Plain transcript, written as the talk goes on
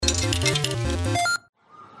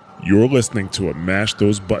You're listening to a Mash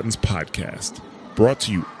Those Buttons podcast, brought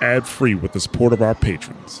to you ad-free with the support of our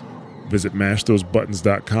patrons. Visit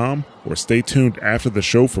mashthosebuttons.com or stay tuned after the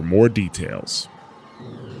show for more details.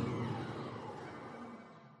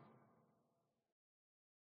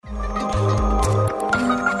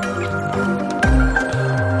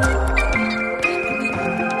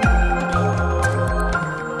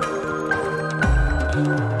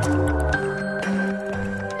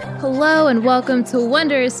 Hello and welcome to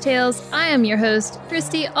Wondrous Tales. I am your host,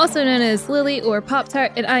 Christy, also known as Lily or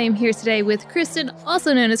Pop-Tart, and I am here today with Kristen,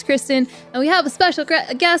 also known as Kristen, and we have a special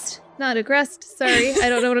guest, not a guest, sorry, I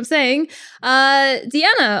don't know what I'm saying,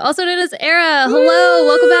 Deanna, also known as Ae'ra. Hello,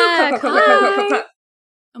 welcome back. Hi.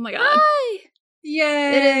 Oh my god. Hi.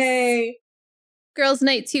 Yay. It is Girls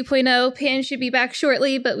Night 2.0. Pan should be back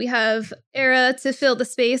shortly, but we have Ae'ra to fill the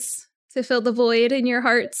space, to fill the void in your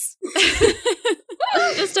hearts.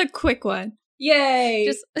 Just a quick one. Yay!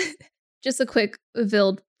 Just a quick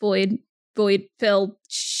void fill.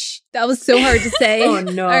 Shh, that was so hard to say. Oh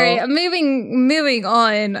no! All right, I'm moving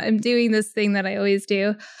on. I'm doing this thing that I always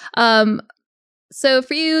do. So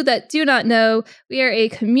for you that do not know, we are a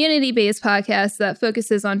community-based podcast that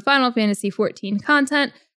focuses on Final Fantasy XIV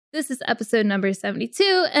content. This is episode number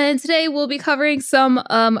 72, and today we'll be covering some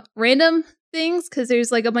random things because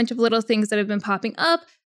there's like a bunch of little things that have been popping up.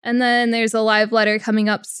 And then there's a live letter coming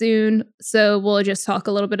up soon, so we'll just talk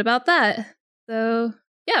a little bit about that. So,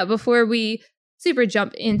 yeah, before we super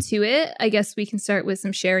jump into it, I guess we can start with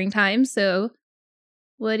some sharing time. So,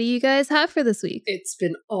 what do you guys have for this week? It's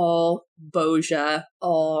been all Bozja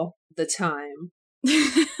all the time.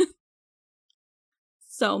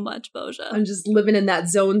 So much Bozja. I'm just living in that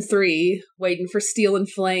zone 3, waiting for Steel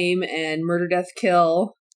and Flame and Murder, Death,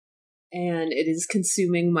 Kill. And it is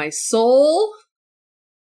consuming my soul.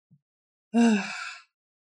 It's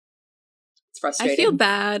frustrating. I feel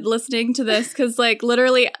bad listening to this because, like,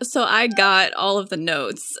 literally, so I got all of the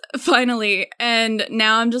notes finally, and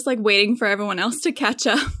now I'm just like waiting for everyone else to catch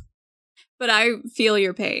up. But I feel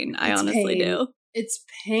your pain. I honestly do. It's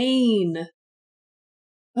pain.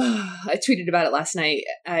 I tweeted about it last night.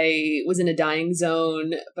 I was in a dying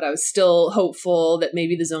zone, but I was still hopeful that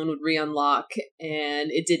maybe the zone would re-unlock, and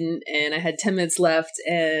it didn't. And I had 10 minutes left,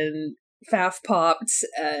 and Faf popped,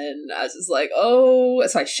 and I was just like, oh.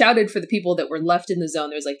 So I shouted for the people that were left in the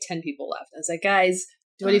zone. There was like 10 people left. I was like, guys,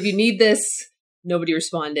 do any of you need this? Nobody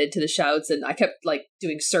responded to the shouts, and I kept like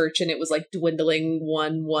doing search, and it was like dwindling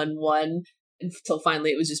 1-1-1 until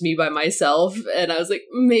finally it was just me by myself. And I was like,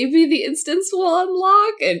 maybe the instance will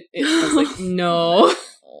unlock. And I was like, no.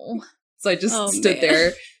 So I just stood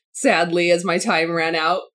there sadly as my time ran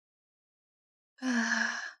out.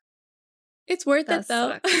 It's worth it,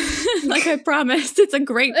 though. Like I promised, it's a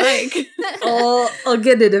great bike. I'll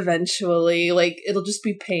get it eventually. Like, it'll just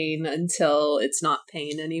be pain until it's not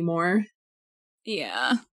pain anymore.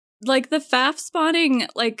 Yeah. Like, the FAF spawning,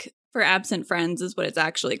 like, for absent friends is what it's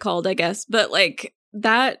actually called, I guess. But, like,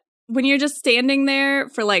 that, when you're just standing there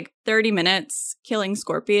for, like, 30 minutes killing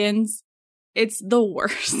scorpions, it's the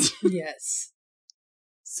worst. Yes.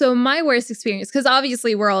 So my worst experience, because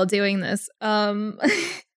obviously we're all doing this,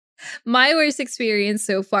 my worst experience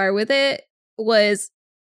so far with it was,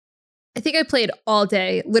 I think I played all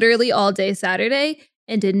day, literally all day Saturday,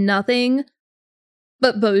 and did nothing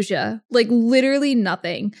but Bozja. Like, literally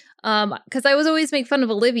nothing. Because I was always make fun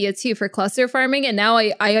of Olivia, too, for cluster farming, and now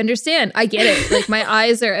I understand. I get it. Like, my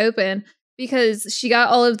eyes are open, because she got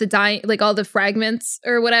all of the all the fragments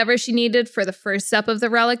or whatever she needed for the first step of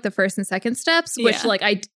the relic, the first and second steps, which, like,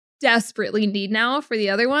 I desperately need now for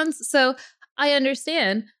the other ones. So I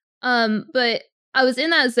understand. But I was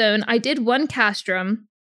in that zone. I did one castrum,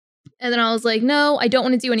 and then I was like, no, I don't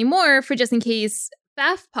want to do any more for just in case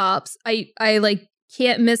Faf pops. I like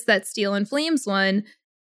can't miss that Steel and Flames one.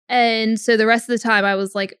 And so the rest of the time I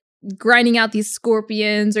was like grinding out these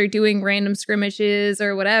scorpions or doing random skirmishes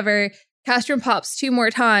or whatever. Castrum pops 2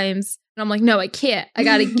 more times, and I'm like, no, I can't. I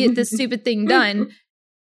got to get this stupid thing done.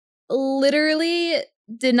 Literally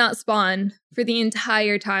did not spawn for the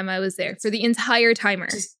entire time I was there, for the entire timer.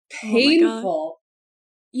 Just painful.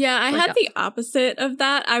 Yeah, I had the opposite of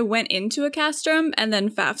that. I went into a castrum and then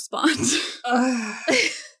Faf spawned.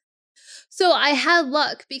 So I had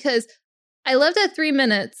luck because I left at 3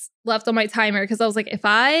 minutes left on my timer because I was like, if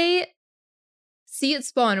I see it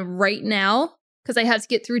spawn right now, because I had to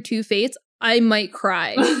get through 2 fates, I might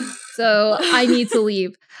cry. So I need to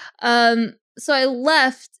leave. So I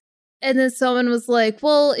left, and then someone was like,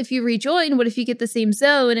 well, if you rejoin, what if you get the same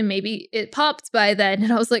zone and maybe it popped by then?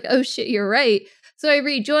 And I was like, oh shit, you're right. So I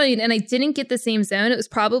rejoined and I didn't get the same zone. It was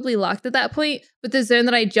probably locked at that point, but the zone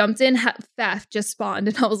that I jumped in, Faf just spawned.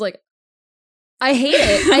 And I was like, I hate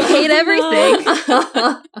it. I hate everything.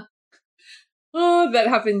 Oh, that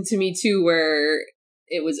happened to me too, where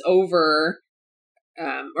it was over,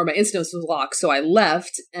 or my instance was locked. So I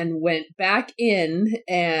left and went back in,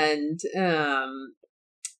 and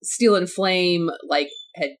Steel and Flame like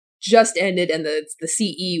had just ended and the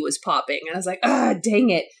CE was popping. And I was like,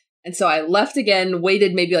 dang it. And so I left again,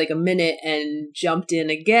 waited maybe like a minute and jumped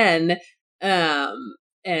in again.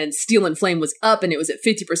 And Steel and Flame was up and it was at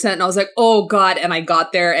 50%. And I was like, oh God. And I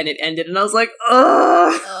got there and it ended. And I was like,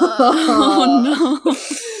 oh no.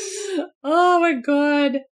 Oh my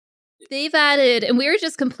God. They've added, and we were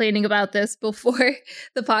just complaining about this before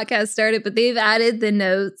the podcast started, but they've added the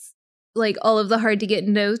notes, like all of the hard to get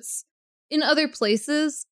notes in other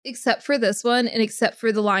places, except for this one and except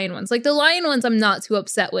for the lion ones. Like the lion ones I'm not too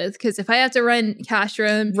upset with, because if I have to run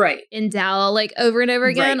Castrum in Dal like over and over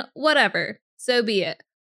again, whatever, so be it.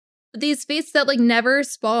 But these fates that like never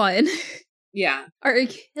spawn are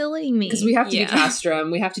killing me. Because we have to do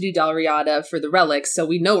Castrum, we have to do Dalriada for the relics, so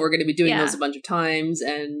we know we're going to be doing those a bunch of times,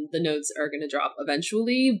 and the notes are going to drop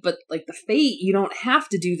eventually. But like the fate, you don't have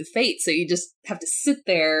to do the fate, so you just have to sit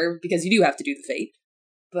there because you do have to do the fate.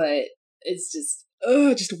 But it's just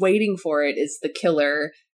waiting for it is the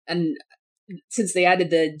killer. And since they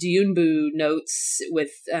added the Dyunbu notes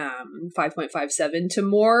with 5.57 to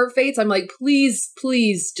more fates, I'm like, please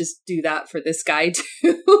just do that for this guy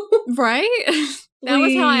too. Right? That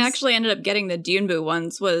was how I actually ended up getting the Dyunbu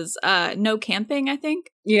ones, was no camping, I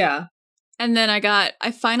think. Yeah. And then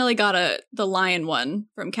I finally got the lion one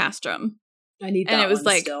from Castrum. I need that one. And it was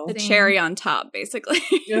like still. the cherry on top, basically.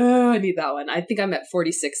 I need that one. I think I'm at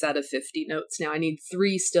 46 out of 50 notes now. I need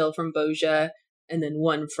 3 still from Bozja, and then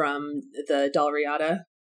 1 from the Dalriada.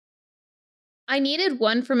 I needed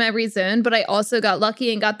 1 from every zone, but I also got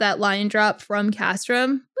lucky and got that lion drop from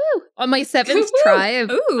Castrum. Woo! On my 7th try.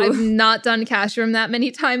 I've not done Castrum that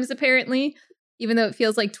many times, apparently, even though it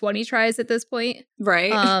feels like 20 tries at this point.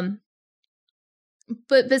 Right.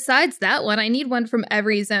 But besides that one, I need 1 from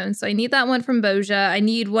every zone. So I need that one from Bozja. I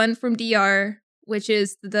need 1 from DR, which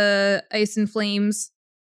is the Ice and Flames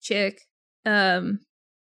chick. There's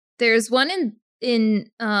one in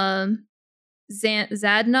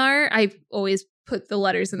Zadnar. I always put the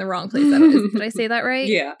letters in the wrong place. Did I say that right?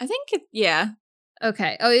 Yeah. I think yeah.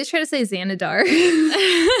 Okay. I always try to say Xanadar.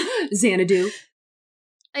 Xanadu.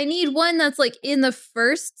 I need one that's like in the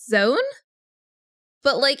first zone,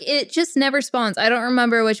 but like it just never spawns. I don't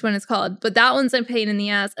remember which one it's called, but that one's a pain in the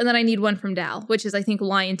ass. And then I need 1 from Dal, which is I think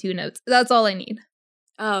Lion 2 notes. That's all I need.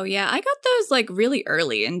 Oh yeah, I got those like really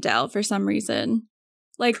early in Dal for some reason.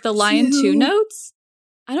 Like the Lion 2 notes.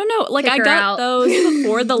 I don't know. Like I got those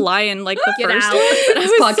before the Lion, like the first one.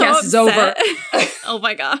 This podcast is over. Oh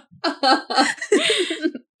my God.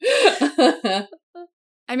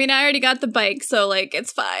 I mean, I already got the bike, so like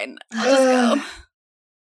it's fine. I'll just go.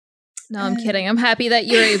 No, I'm kidding. I'm happy that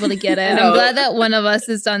you were able to get it. I'm glad that one of us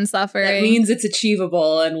is done suffering. That means it's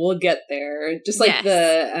achievable and we'll get there. Just like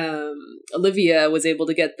the Olivia was able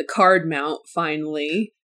to get the card mount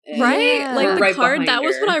finally. Right? Like the card, that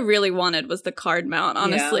was what I really wanted, was the card mount,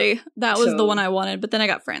 honestly. Yeah. That was the one I wanted, but then I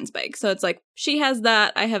got Friend's bike. So it's like, she has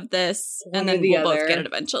that, I have this, and then we'll both get it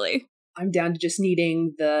eventually. I'm down to just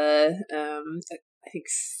needing the, I think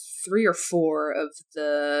 3 or 4 of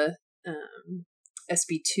the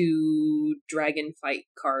SB2 Dragon Fight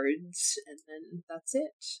cards, and then that's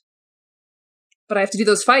it. But I have to do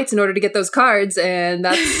those fights in order to get those cards, and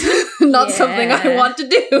that's not something I want to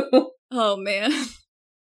do. Oh, man.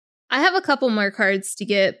 I have a couple more cards to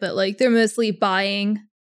get, but like they're mostly buying.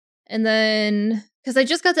 And then, because I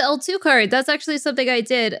just got the L2 card, that's actually something I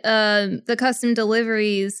did. The custom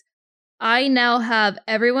deliveries, I now have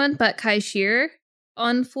everyone but Kaishir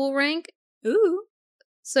on full rank. Ooh.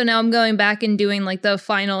 So now I'm going back and doing like the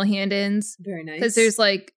final hand-ins. Very nice. Because there's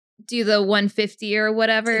like, do the 150 or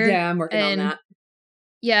whatever. Yeah, I'm working on that.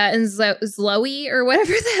 Yeah, and Zloe or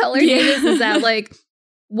whatever the hell her name is at like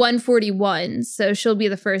 141. So she'll be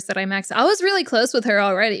the first that I max. I was really close with her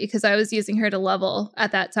already because I was using her to level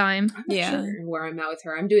at that time. I'm not sure where I'm at with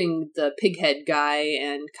her. I'm doing the Pighead guy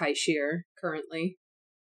and Kaishir currently.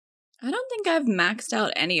 I don't think I've maxed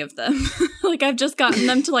out any of them. Like, I've just gotten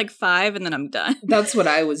them to like 5 and then I'm done. That's what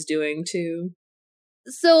I was doing too.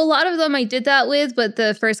 So a lot of them I did that with, but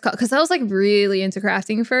the first couple, because I was like really into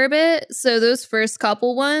crafting for a bit. So those first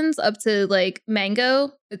couple ones up to like Mango,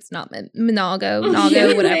 it's not Nago,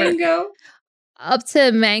 whatever. Mango. Up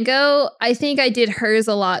to Mango, I think I did hers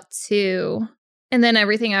a lot too. And then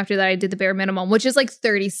everything after that, I did the bare minimum, which is like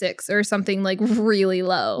 36 or something like really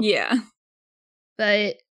low. Yeah.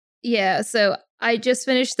 But yeah, so I just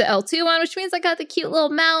finished the L2 one, which means I got the cute little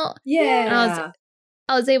mount. Yeah.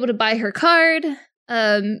 I was able to buy her card.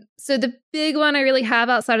 So the big one I really have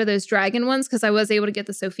outside of those dragon ones, because I was able to get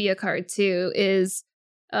the Sophia card too, is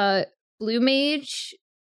Blue Mage,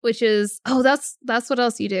 which is that's what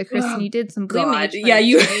else you did, Kristen. You did some Blue Mage. Yeah,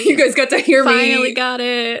 you guys got to hear me Finally got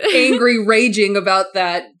it. angry raging about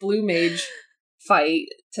that Blue Mage fight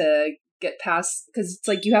to get past, because it's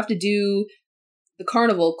like you have to do the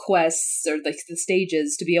carnival quests or like the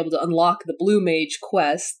stages to be able to unlock the Blue Mage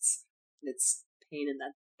quests. It's a pain in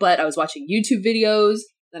the butt. I was watching YouTube videos,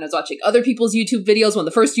 then I was watching other people's YouTube videos when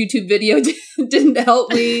the first YouTube video didn't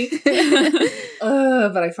help me.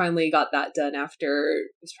 But I finally got that done after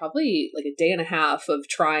it was probably like a day and a half of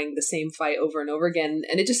trying the same fight over and over again.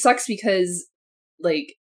 And it just sucks because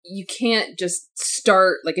like you can't just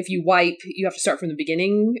start, like if you wipe, you have to start from the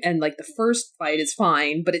beginning, and like the first fight is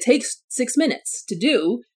fine, but it takes 6 minutes to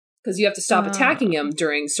do because you have to stop attacking him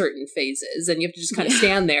during certain phases, and you have to just kind of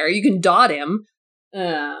stand there. You can dot him,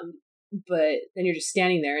 but then you're just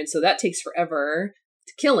standing there, and so that takes forever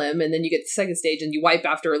to kill him, and then you get the second stage and you wipe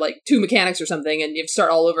after like 2 mechanics or something, and you have to start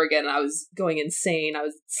all over again. And I was going insane. I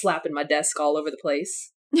was slapping my desk all over the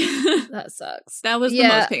place. That sucks. That was the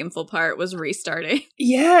most painful part, was restarting.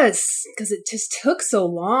 Yes, because it just took so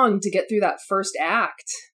long to get through that first act.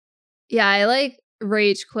 Yeah, I like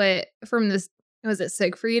rage quit from this, was it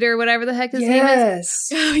Siegfried or whatever the heck his name is? Yes.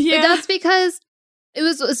 Oh, yeah. But that's because it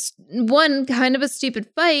was one, kind of a stupid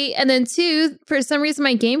fight, and then two, for some reason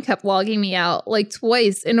my game kept logging me out like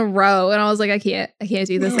twice in a row, and I was like, I can't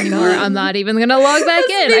do this anymore. I'm not even gonna log back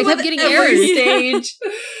in. I kept getting errors. Stage.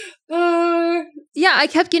 Yeah, I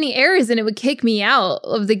kept getting errors, and it would kick me out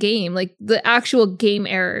of the game, like the actual game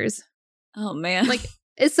errors. Oh man. Like,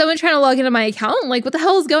 is someone trying to log into my account? Like, what the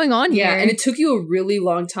hell is going on here? Yeah, and it took you a really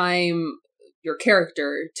long time, your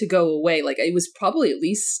character, to go away. Like, it was probably at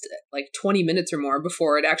least like 20 minutes or more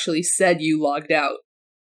before it actually said you logged out.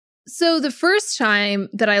 So the first time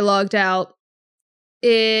that I logged out,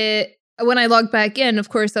 when I logged back in, of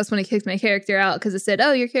course, that's when it kicked my character out, because it said,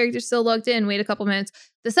 oh, your character's still logged in, wait a couple minutes.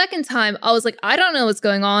 The second time, I was like, I don't know what's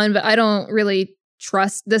going on, but I don't really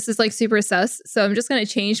trust. This is like super sus, so I'm just going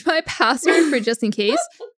to change my password for just in case.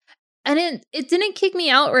 And it didn't kick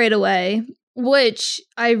me out right away, which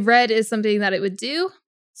I read is something that it would do.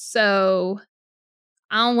 So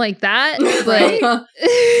I don't like that, but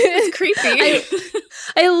it's creepy.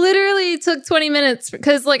 I literally took 20 minutes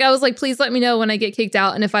because like I was like, please let me know when I get kicked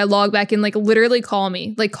out, and if I log back in, like literally call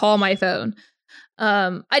me, like call my phone.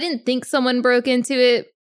 I didn't think someone broke into it,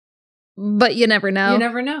 but you never know. You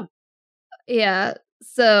never know. Yeah.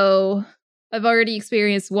 So I've already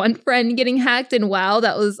experienced one friend getting hacked, and wow,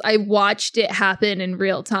 I watched it happen in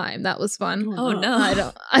real time. That was fun. Oh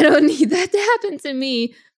no. I don't need that to happen to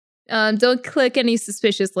me. Don't click any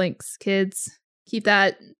suspicious links, kids. Keep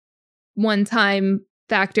that one-time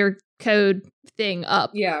factor code thing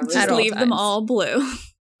up. Yeah, just leave them all blue.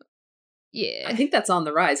 Yeah. I think that's on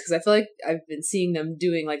the rise, because I feel like I've been seeing them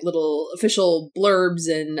doing like little official blurbs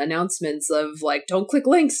and announcements of like, don't click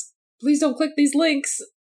links. Please don't click these links.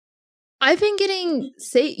 I've been getting,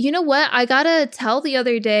 you know what? I got a tell the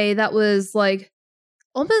other day that was like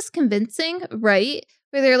almost convincing, right?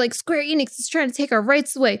 Where they're like, Square Enix is trying to take our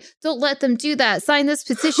rights away. Don't let them do that. Sign this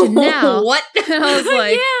petition now. What? And I was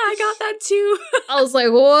like, yeah, I got that too. I was like,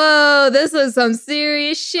 whoa, this is some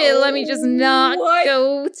serious shit. Let me just not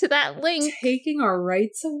go to that link. Taking our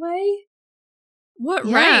rights away? What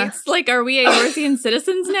rights? Like, are we Eorzean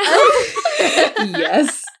citizens now?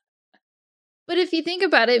 Yes. But if you think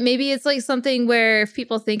about it, maybe it's like something where if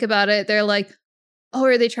people think about it, they're like, oh,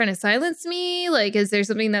 are they trying to silence me? Like, is there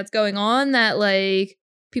something that's going on that like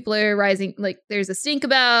people are rising, like there's a stink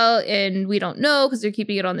about and we don't know because they're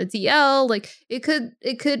keeping it on the DL? Like it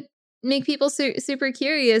could make people super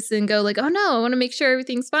curious and go like, oh no, I want to make sure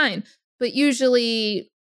everything's fine. But usually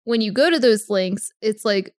when you go to those links, it's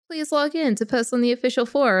like, please log in to post on the official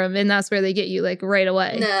forum. And that's where they get you like right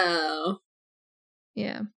away. No.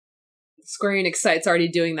 Yeah. Square Enix site's already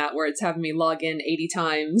doing that, where it's having me log in 80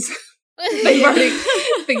 times.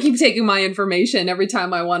 They keep taking my information every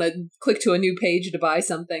time I want to click to a new page to buy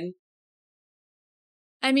something.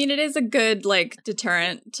 I mean, it is a good like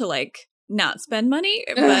deterrent to like not spend money,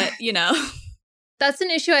 but you know. That's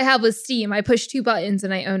an issue I have with Steam. I push 2 buttons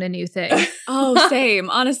and I own a new thing. Oh, same.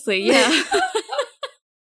 Honestly, yeah.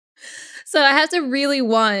 So I have to really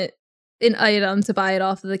want an item to buy it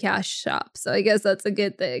off of the cash shop. So I guess that's a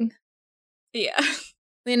good thing. Yeah.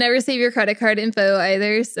 They never save your credit card info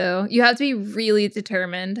either, so you have to be really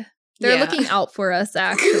determined. They're looking out for us,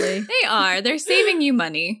 actually. They are. They're saving you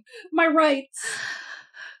money. My rights.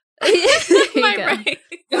 My rights.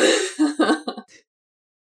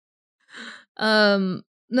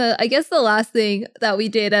 I guess the last thing that we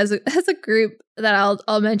did as a group that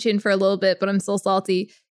I'll mention for a little bit, but I'm still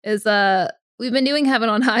salty, is we've been doing Heaven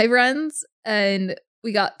on High runs, and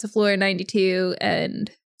we got to floor 92, and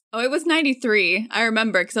it was 93. I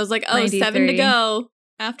remember, because I was like, 93. 7 to go.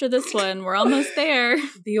 After this one, we're almost there.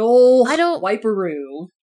 The old wiperoo.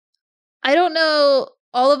 I don't know.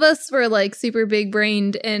 All of us were like super big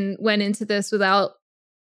brained and went into this without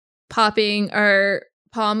popping our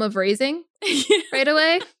palm of raising right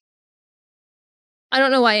away. I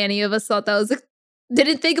don't know why any of us thought that was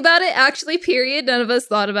didn't think about it, actually, period. None of us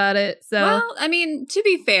thought about it. So, well, I mean, to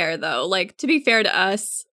be fair, though, to be fair to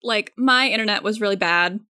us, my internet was really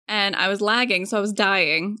bad. And I was lagging, so I was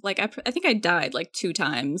dying. I think I died 2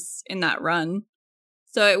 times in that run.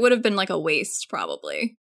 So it would have been a waste,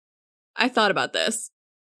 probably. I thought about this.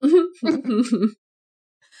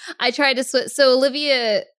 I tried to switch. So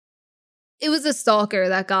Olivia, it was a stalker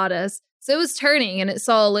that got us. So it was turning, and it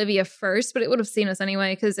saw Olivia first, but it would have seen us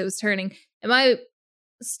anyway because it was turning. And my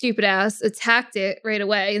stupid ass attacked it right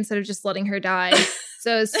away instead of just letting her die.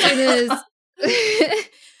 So as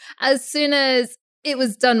soon as it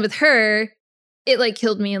was done with her, it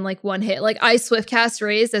killed me in one hit. I swift cast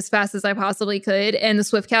raised as fast as I possibly could, and the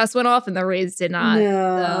swift cast went off and the raise did not.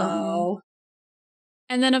 No.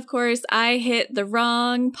 And then, of course, I hit the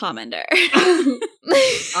wrong pomander.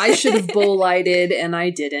 I should have bull lighted and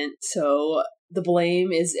I didn't. So the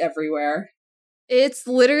blame is everywhere. It's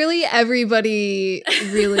literally everybody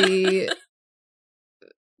really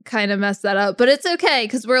kind of messed that up, but it's okay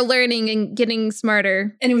because we're learning and getting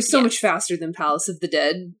smarter. And it was so much faster than Palace of the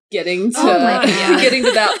Dead getting to God. getting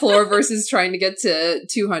to that floor versus trying to get to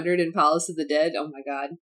 200 in Palace of the Dead. Oh my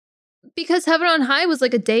god. Because Heaven on High was a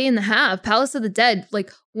day and a half. Palace of the Dead,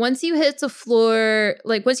 once you hit floor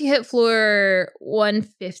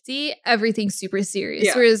 150, everything's super serious.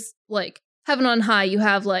 Yeah. Whereas Heaven on High, you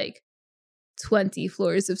have 20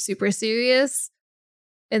 floors of super serious.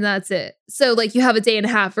 And that's it. So, you have a day and a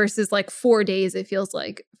half versus, 4 days, it feels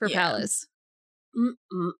like, for Palace.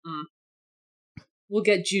 We'll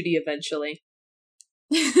get Judy eventually.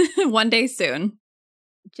 One day soon.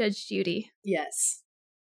 Judge Judy. Yes.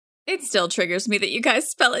 It still triggers me that you guys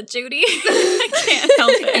spell it Judy. I can't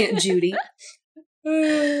help it. Aunt Judy.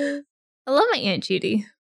 I love my Aunt Judy.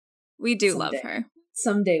 We do love her.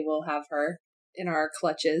 Someday we'll have her in our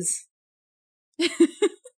clutches.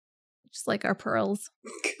 Just like our pearls.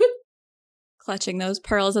 Clutching those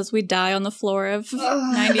pearls as we die on the floor of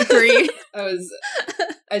 93. I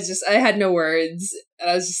had no words.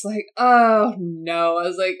 And I was just like, oh no. I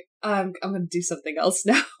was like, I'm going to do something else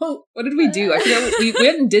now. What did we do? I forget. We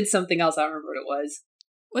went and did something else. I don't remember what it was.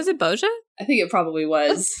 Was it Bozja? I think it probably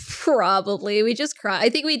was. Probably. We just cried. I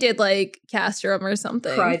think we did Castrum or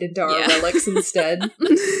something. Cried into our relics instead.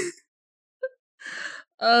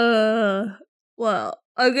 Well,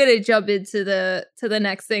 I'm gonna jump into the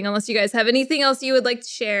next thing unless you guys have anything else you would like to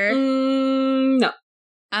share. No.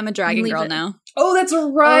 I'm a dragon girl now. Oh, that's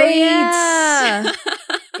right. Oh, yeah.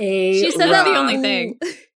 She said that's the only thing.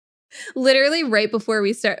 Literally right before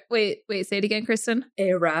we start. Wait, say it again, Kristen.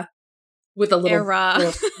 Ae'ra. With a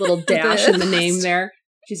little dash in the name there.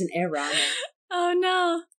 She's an Ae'ra.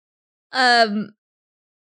 Oh no.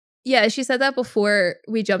 Yeah, she said that before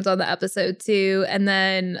we jumped on the episode too, and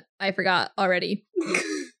then I forgot already.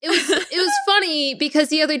 It was funny because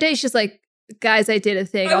the other day she's like, "Guys, I did a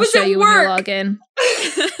thing. I'll show you when you log in."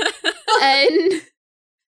 And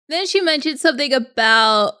then she mentioned something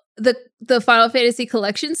about the Final Fantasy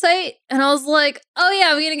Collection site, and I was like, "Oh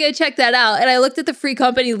yeah, I'm gonna go check that out." And I looked at the free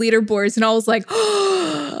company leaderboards, and I was like,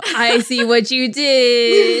 "Oh, I see what you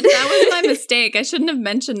did." That was my mistake. I shouldn't have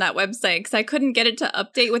mentioned that website because I couldn't get it to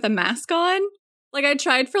update with a mask on. I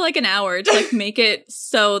tried for an hour to make it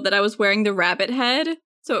so that I was wearing the rabbit head,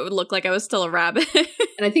 so it would look like I was still a rabbit.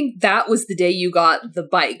 And I think that was the day you got the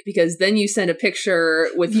bike, because then you sent a picture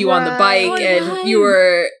with you on the bike, and you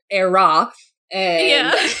were Ae'ra.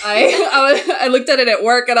 And I looked at it at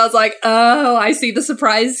work, and I was like, oh, I see the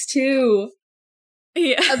surprise too.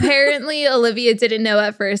 Yeah. Apparently, Olivia didn't know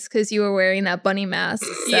at first because you were wearing that bunny mask.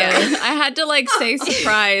 So. Yeah. I had to say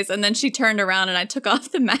surprise, and then she turned around and I took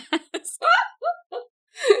off the mask.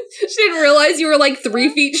 She didn't realize you were 3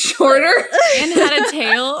 feet shorter and had a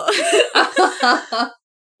tail.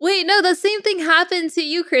 Wait, no, the same thing happened to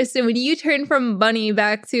you, Kristen, when you turned from bunny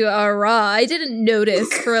back to Ae'ra. I didn't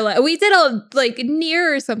notice for like, we did a like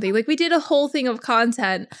near or something. Like we did a whole thing of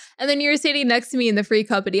content. And then you were sitting next to me in the Free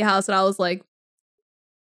Company house. And I was like,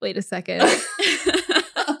 wait a second.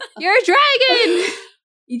 You're a dragon.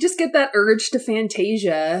 You just get that urge to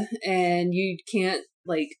Fantasia and you can't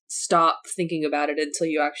like stop thinking about it until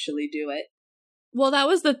you actually do it. Well, that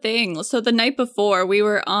was the thing. So the night before we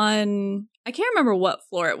were on, I can't remember what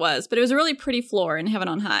floor it was, but it was a really pretty floor in Heaven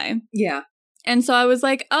on High. Yeah. And so I was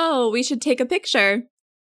like, oh, we should take a picture.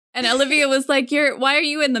 And Olivia was like, why are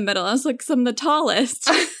you in the middle? I was like, 'cause I'm the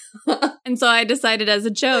tallest. And so I decided as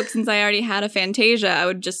a joke, since I already had a Fantasia, I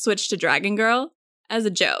would just switch to Dragon Girl as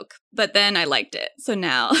a joke. But then I liked it. So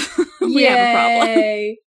now we have a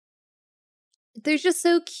problem. They're just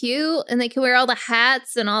so cute, and they can wear all the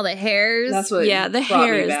hats and all the hairs. That's what. Yeah, the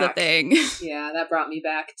hair is the thing. Yeah, that brought me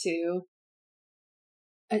back too.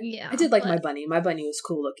 I did like my bunny. My bunny was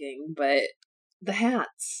cool looking, but the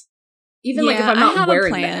hats. Even like if I'm not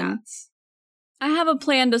wearing the hats. I have a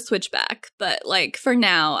plan to switch back, but like for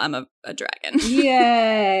now, I'm a dragon.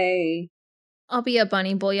 Yay! I'll be a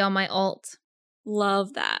bunny boy on my alt.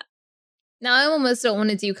 Love that. Now, I almost don't want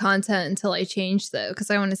to do content until I change, though, because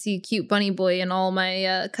I want to see cute bunny boy in all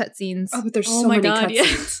my cutscenes. Oh, but there's so many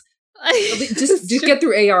cutscenes. Yeah. just get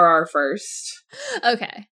through ARR first.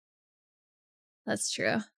 Okay. That's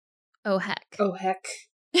true. Oh, heck. Oh, heck.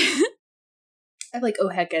 I like Oh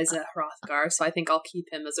Heck as a Hrothgar, so I think I'll keep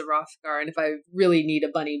him as a Hrothgar, and if I really need a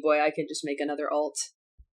bunny boy, I can just make another alt.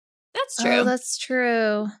 That's true. Oh, that's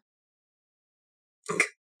true.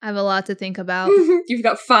 I have a lot to think about. You've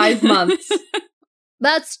got 5 months.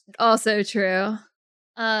 That's also true.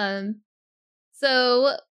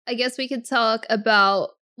 So I guess we could talk about,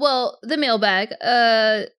 well, the mailbag.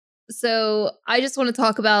 So I just want to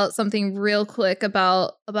talk about something real quick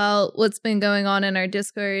about what's been going on in our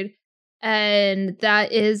Discord. And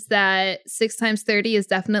that is that 6 times 30 is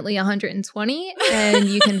definitely 120. And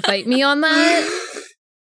you can fight me on that.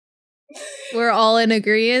 We're all in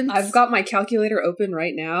agreement. I've got my calculator open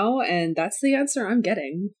right now, and that's the answer I'm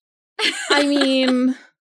getting. I mean,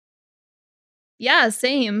 yeah,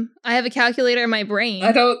 same. I have a calculator in my brain.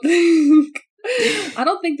 I don't think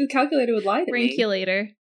the calculator would lie to me. Brainculator.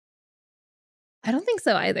 I don't think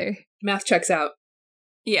so either. Math checks out.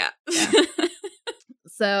 Yeah.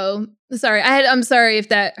 So sorry. I'm sorry if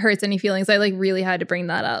that hurts any feelings. I like really had to bring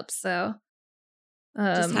that up. So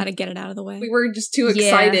just had to get it out of the way. We were just too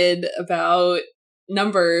excited about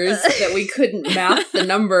numbers that we couldn't math the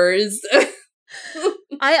numbers.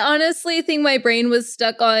 I honestly think my brain was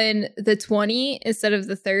stuck on the 20 instead of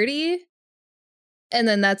the 30. And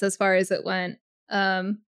then that's as far as it went.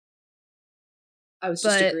 I was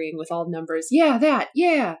just agreeing with all numbers. Yeah, that.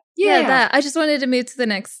 Yeah, that. I just wanted to move to the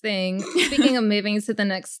next thing. Speaking of moving to the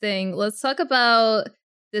next thing, let's talk about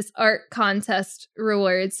this art contest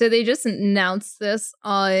reward. So they just announced this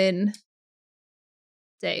on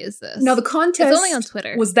day is this? Now the contest it's only on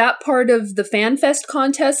Twitter. Was that part of the FanFest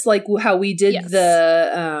contest, like how we did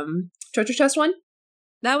the treasure chest one?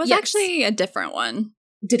 That was actually a different one.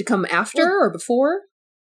 Did it come after or before?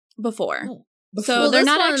 Before. Oh. So they're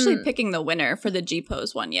not actually picking the winner for the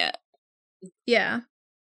G-Pose one yet. Yeah.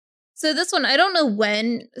 So this one, I don't know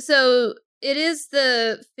when. So it is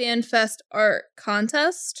the FanFest art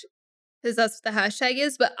contest, because that's what the hashtag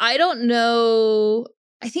is. But I don't know.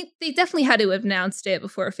 I think they definitely had to have announced it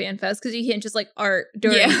before FanFest, because you can't just like art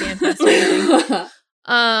during FanFest or anything.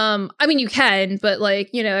 I mean, you can, but like,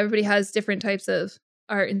 you know, everybody has different types of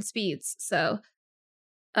art and speeds. So,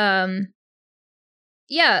 yeah.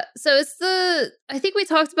 So it's I think we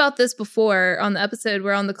talked about this before on the episode.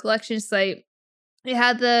 We're on the collection site. It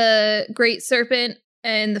had the Great Serpent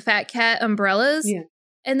and the Fat Cat umbrellas. Yeah.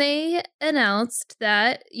 And they announced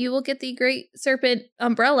that you will get the Great Serpent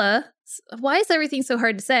umbrella. Why is everything so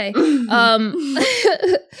hard to say?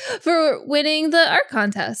 For winning the art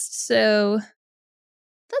contest. So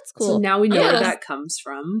that's cool. So now we know where that comes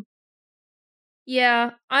from.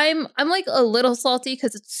 Yeah, I'm like a little salty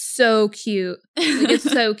because it's so cute. Like,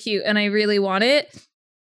 it's so cute, and I really want it.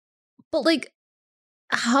 But like,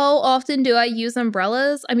 how often do I use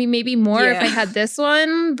umbrellas? I mean, maybe more if I had this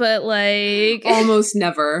one, but like almost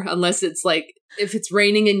never, unless it's like if it's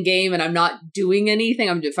raining in game and I'm not doing anything.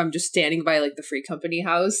 If I'm just standing by like the Free Company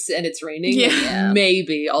house and it's raining, like,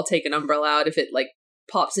 maybe I'll take an umbrella out if it like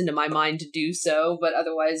pops into my mind to do so. But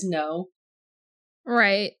otherwise, no.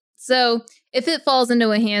 Right. So if it falls into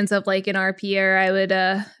the hands of like an RPer, I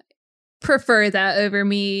would prefer that over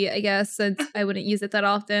me, I guess, since I wouldn't use it that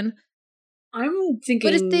often. I'm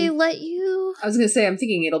thinking... But if they let you... I was going to say, I'm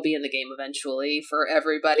thinking it'll be in the game eventually for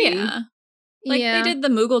everybody. Yeah. Like, they did the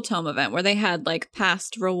Moogle Tome event where they had, like,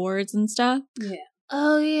 past rewards and stuff. Yeah.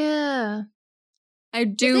 Oh, yeah. I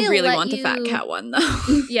do really want the Fat Cat one, though.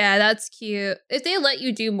 Yeah, that's cute. If they let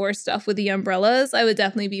you do more stuff with the umbrellas, I would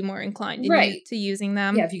definitely be more inclined to using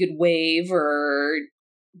them. Yeah, if you could wave or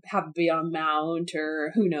have it be on mount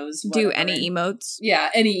or who knows. Whatever. Do any emotes. Yeah,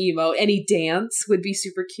 any emote. Any dance would be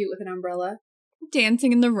super cute with an umbrella.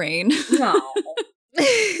 Dancing in the rain. No.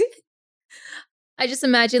 I just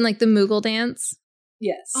imagine like the Moogle dance.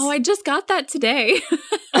 Yes. Oh, I just got that today.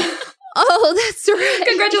 Oh, that's right.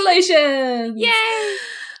 Congratulations. Yay.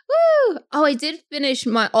 Woo. Oh, I did finish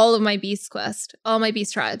all of my Beast Quest. All my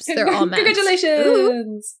Beast Tribes. They're all maxed.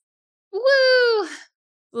 Congratulations. Woo. A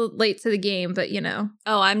little late to the game, but you know.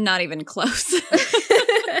 Oh, I'm not even close.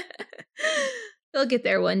 They'll get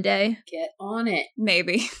there one day. Get on it.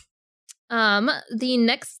 Maybe. The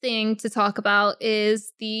next thing to talk about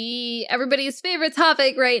is everybody's favorite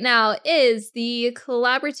topic right now is the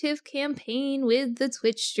collaborative campaign with the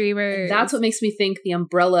Twitch streamers. And that's what makes me think the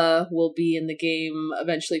umbrella will be in the game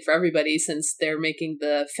eventually for everybody, since they're making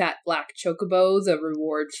the fat black chocobo the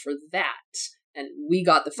reward for that. And we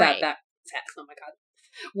got the fat, oh my god.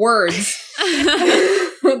 Words.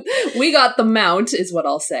 We got the mount, is what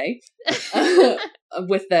I'll say.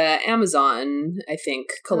 With the Amazon, I think,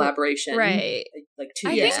 collaboration. Right. Like 2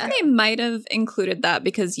 I years think ago. they might have included that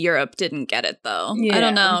because Europe didn't get it, though. Yeah. I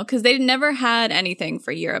don't know, because they never had anything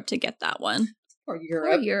for Europe to get that one. Or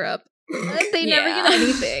Europe. Or Europe. They never get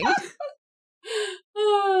anything.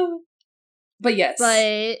 But yes.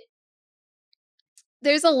 But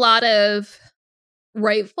there's a lot of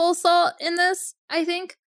rightful salt in this, I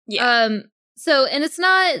think. Yeah. So, and it's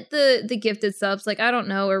not the gifted subs, like, I don't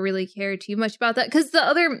know or really care too much about that, because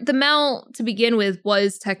the mount to begin with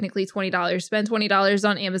was technically $20. Spend $20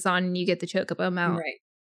 on Amazon and you get the Chocobo mount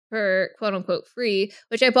for quote unquote free,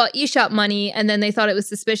 which I bought eShop money, and then they thought it was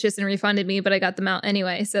suspicious and refunded me, but I got the mount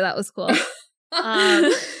anyway, so that was cool.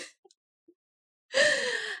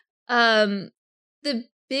 The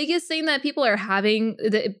biggest thing that people are having,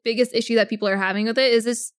 the biggest issue that people are having with it is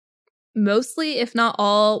this mostly, if not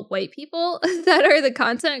all, white people that are the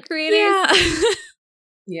content creators. Yeah.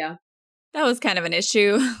 Yeah. That was kind of an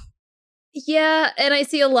issue. Yeah, and I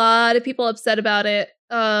see a lot of people upset about it.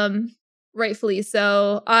 Rightfully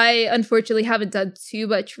so. I unfortunately haven't done too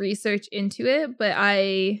much research into it, but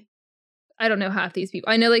I don't know half these people.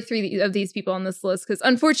 I know like 3 of these people on this list, because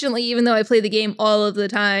unfortunately, even though I play the game all of the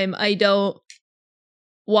time, I don't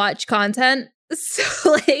watch content.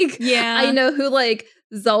 So like, I know who like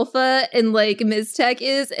Zulfa and like Miztech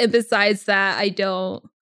is, and besides that, I don't.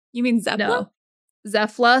 You mean Zepla? No.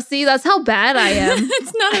 Zefla. See, that's how bad I am.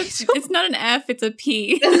 It's not an F, it's a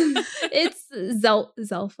P. It's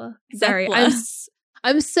Zelfa. Sorry.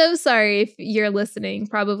 I'm so sorry if you're listening.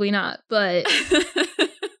 Probably not, but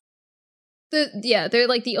they're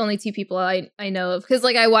like the only 2 people I know of, because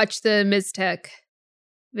like I watch the Miztech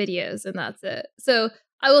videos and that's it. So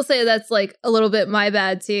I will say that's like a little bit my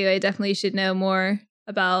bad too. I definitely should know more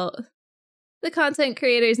about the content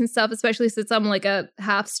creators and stuff, especially since I'm like a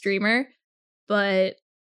half streamer. But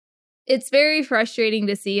it's very frustrating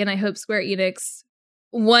to see, and I hope Square Enix,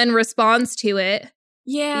 1, responds to it.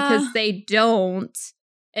 Yeah. Because they don't.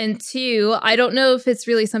 And 2, I don't know if it's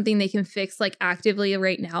really something they can fix like actively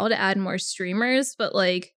right now to add more streamers, but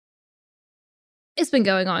like it's been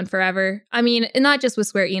going on forever. I mean, and not just with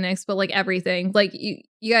Square Enix, but like everything. Like you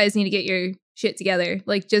guys need to get your shit together.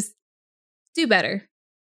 Like just do better.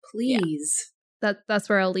 Please. Yeah. That's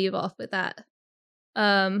where I'll leave off with that.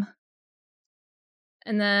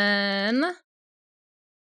 And then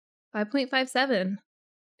 5.57.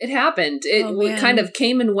 It happened. It kind of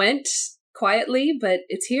came and went quietly, but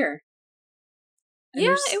it's here. And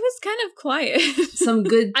yeah, it was kind of quiet. Some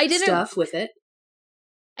good stuff with it.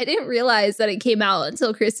 I didn't realize that it came out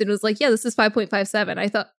until Kristen was like, yeah, this is 5.57. I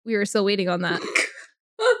thought we were still waiting on that.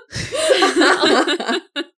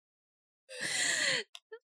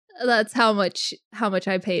 That's how much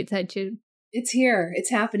I pay attention. It's here. It's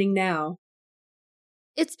happening now.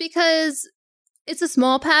 It's because it's a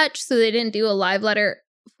small patch, so they didn't do a live letter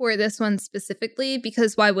for this one specifically,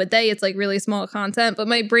 because why would they? It's like really small content, but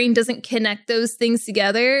my brain doesn't connect those things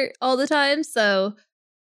together all the time, so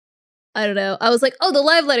I don't know. I was like, oh, the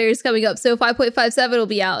live letter is coming up, so 5.57 will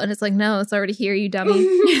be out, and it's like, no, it's already here, you dummy.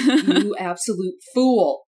 You absolute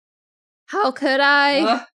fool. How could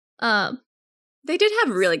I? They did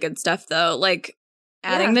have really good stuff, though, like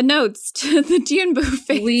adding the notes to the Dune Boo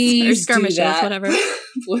phase or skirmishes, whatever.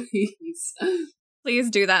 Please. Please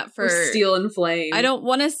do that for Steel and Flame. I don't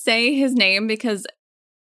want to say his name because,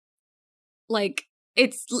 like,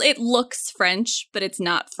 it looks French, but it's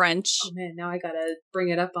not French. Oh man, now I gotta bring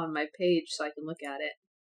it up on my page so I can look at it.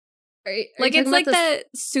 Like, it's like that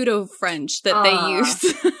pseudo French that they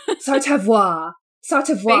use. Savoir.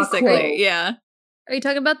 Basically, yeah. Are you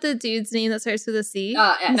talking about the dude's name that starts with a C?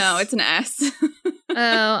 S. No, it's an S.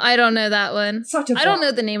 Oh, I don't know that one. I don't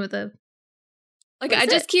know the name of the. Like, I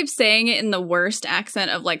just keep saying it in the worst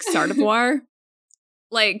accent of, like, Sardevoir.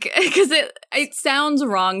 Like, because it sounds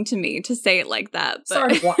wrong to me to say it like that.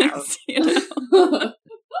 But Sardevoir. You know.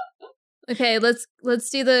 Okay, let's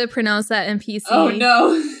do the pronounce that NPC. Oh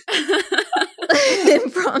no.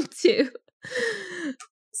 Impromptu.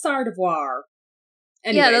 Sardevoir.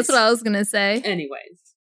 Yeah, that's what I was gonna say. Anyways.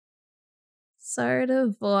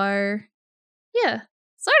 Sardevoir. Yeah.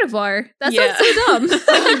 Sardevoir. That sounds so dumb.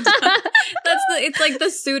 It's like the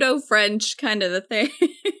pseudo French kind of a thing.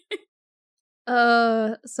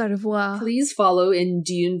 Sardevoir. Please follow in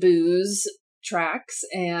Dune Boo's tracks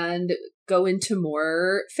and go into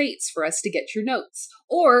more fates for us to get your notes.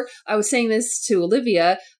 Or I was saying this to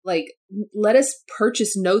Olivia, like, let us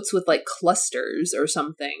purchase notes with like clusters or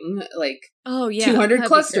something. Like, 200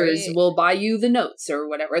 clusters will buy you the notes or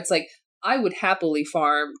whatever. It's like, I would happily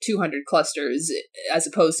farm 200 clusters as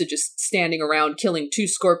opposed to just standing around killing 2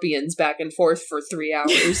 scorpions back and forth for 3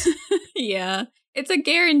 hours. Yeah. It's a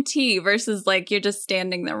guarantee versus, like, you're just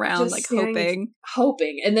standing around,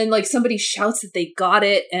 hoping. And then, like, somebody shouts that they got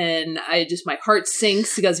it, and my heart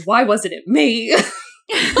sinks because why wasn't it me?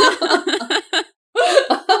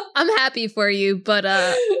 I'm happy for you, but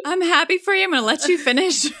I'm happy for you. I'm gonna let you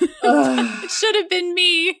finish. It should have been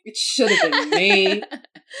me. It should have been me.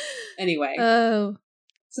 Anyway. Oh.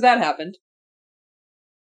 So that happened.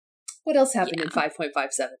 What else happened in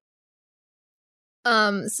 5.57?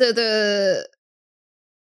 So the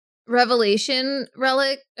Revelation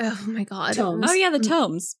relic. Oh my god. Tomes. Oh yeah, the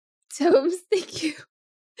tomes. Tomes, thank you.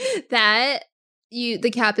 The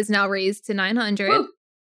cap is now raised to 900. Woo.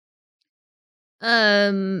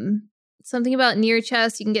 Something about near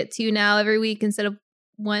chest. You can get 2 now every week instead of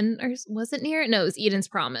 1, or was it near? No, it was Eden's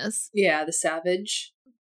Promise. Yeah, the Savage.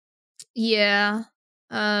 Yeah.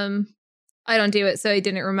 I don't do it, so I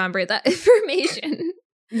didn't remember that information.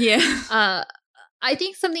 Yeah. I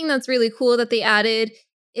think something that's really cool that they added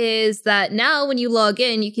is that now when you log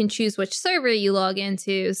in, you can choose which server you log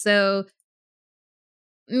into. So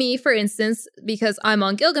me, for instance, because I'm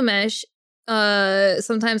on Gilgamesh,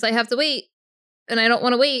 sometimes I have to wait, and I don't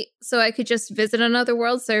want to wait, so I could just visit another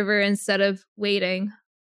world server instead of waiting.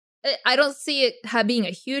 I don't see it being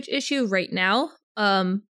a huge issue right now,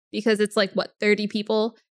 because it's like, 30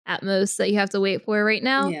 people at most that you have to wait for right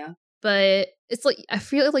now? Yeah. But it's like, I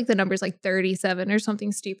feel like the number's like 37 or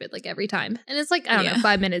something stupid, like every time. And it's like, I don't know,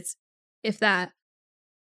 5 minutes, if that.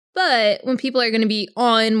 But when people are going to be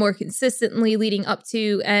on more consistently leading up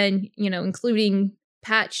to and, including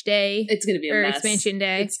patch day. It's going to be a mess. Expansion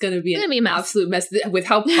day. It's going to be an absolute mess. With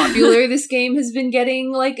how popular this game has been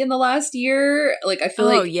getting, like, in the last year. Like, I feel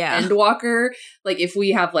Endwalker, like, if we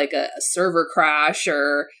have, like, a server crash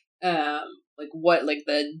or, like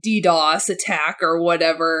the DDoS attack or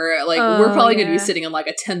whatever, like, we're probably going to be sitting in, like,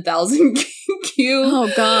 a 10,000 queue.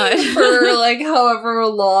 Oh, God. For, like, however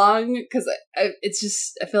long. Because I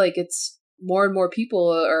feel like it's more and more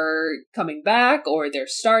people are coming back or they're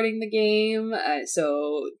starting the game.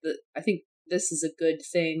 So I think this is a good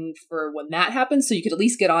thing for when that happens. So you could at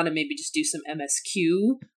least get on and maybe just do some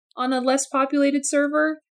MSQ on a less populated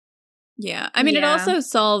server. Yeah. I mean, it also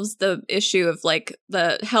solves the issue of, like,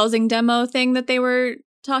 the housing demo thing that they were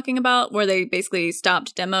talking about, where they basically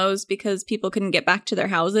stopped demos because people couldn't get back to their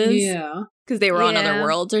houses. Yeah. Because they were on other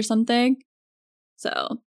worlds or something.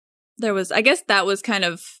 So I guess that was kind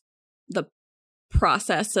of the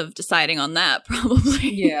process of deciding on that,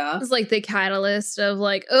 probably. Yeah. It was like the catalyst of,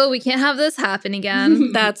 like, oh, we can't have this happen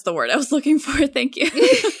again. That's the word I was looking for. Thank you.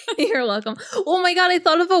 You're welcome. Oh my god, I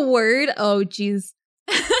thought of a word. Oh, geez.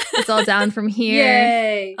 It's all down from here.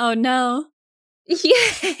 Yay. Oh no. Yay.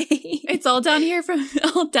 It's all downhill from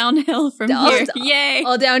here. Yay.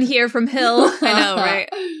 All down here from hill. I know, right?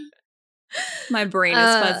 My brain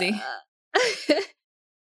is fuzzy.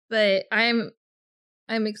 But I'm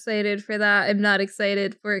excited for that. I'm not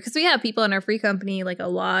excited for it because we have people in our free company, like a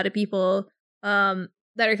lot of people that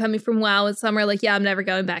are coming from WoW, and some are like, yeah, I'm never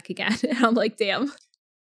going back again. And I'm like, damn.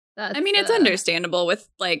 I mean, it's understandable with,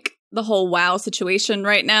 like, the whole WoW situation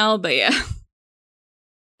right now, but yeah.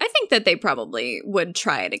 I think that they probably would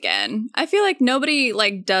try it again. I feel like nobody,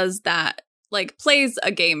 like, does that, like, plays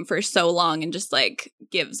a game for so long and just, like,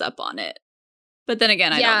 gives up on it. But then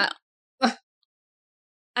again, I don't know.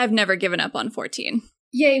 I've never given up on 14.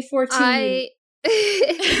 Yay, 14.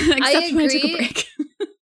 Except when I took a break.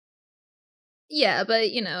 Yeah, but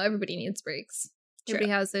everybody needs breaks. Everybody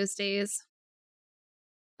has those days.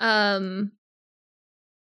 I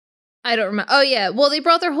don't remember. Oh yeah, well they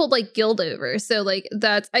brought their whole guild over, so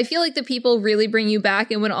that's. I feel like the people really bring you back,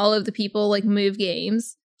 and when all of the people move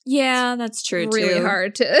games, yeah, that's true. Really too.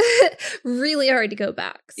 hard to, really hard to go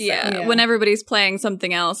back. So. Yeah, when everybody's playing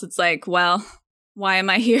something else, it's like, well, why am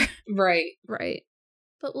I here? Right.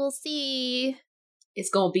 But we'll see. It's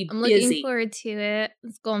gonna be I'm busy. looking forward to it.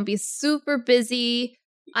 It's gonna be super busy.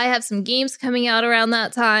 I have some games coming out around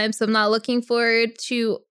that time, so I'm not looking forward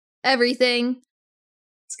to everything.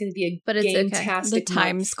 It's gonna be a it's game-tastic The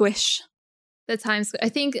time squish. The time squish. I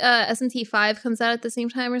think SMT 5 comes out at the same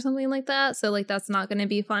time or something like that, so that's not going to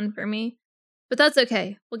be fun for me. But that's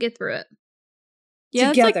okay. We'll get through it.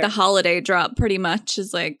 Yeah, Together. It's like the holiday drop pretty much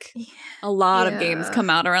is a lot of games come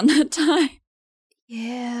out around that time.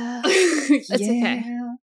 Yeah. It's okay.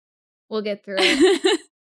 We'll get through it.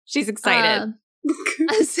 She's excited.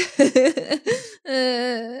 I'm so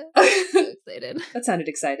excited. That sounded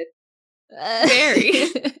excited. Very.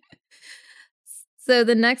 So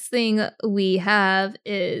the next thing we have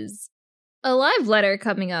is a live letter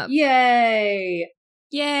coming up. Yay!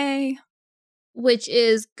 Which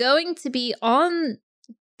is going to be on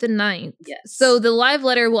the 9th. Yes. So the live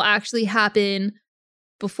letter will actually happen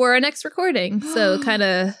before our next recording. So kind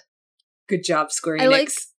of... Good job, Square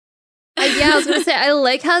Enix. I was gonna say I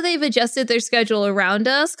like how they've adjusted their schedule around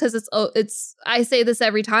us because it's I say this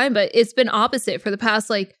every time, but it's been opposite for the past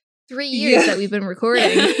 3 years that we've been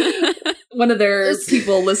recording. One of their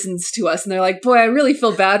people listens to us and they're like, boy, I really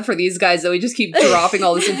feel bad for these guys that we just keep dropping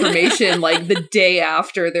all this information the day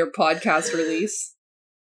after their podcast release.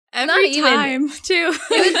 Every time, too.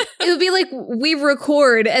 It would be we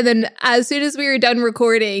record and then as soon as we were done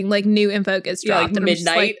recording, new info gets dropped. And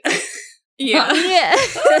midnight. Yeah.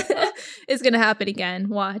 It's gonna happen again.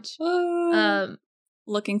 Watch.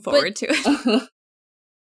 Looking forward to it.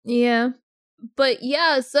 Yeah. But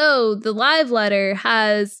yeah, so the live letter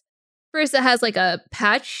has a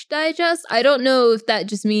patch digest. I don't know if that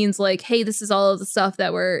just means hey, this is all of the stuff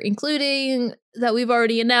that we're including that we've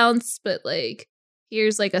already announced, but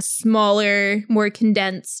here's a smaller, more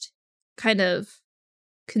condensed kind of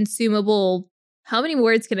consumable. How many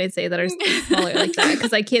words can I say that are smaller like that?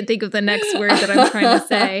 Because I can't think of the next word that I'm trying to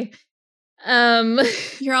say.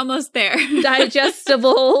 You're almost there.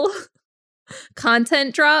 Digestible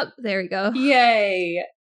content drop. There we go. Yay.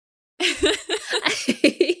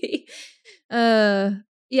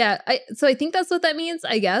 Yeah. So I think that's what that means,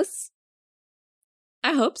 I guess.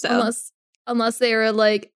 I hope so. Unless they were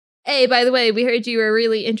hey, by the way, we heard you were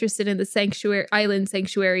really interested in the island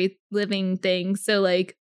sanctuary living thing. So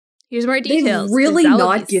here's more details. They've really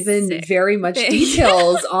not given very much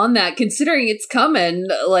details on that, considering it's coming.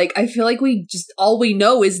 I feel we just, all we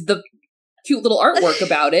know is the cute little artwork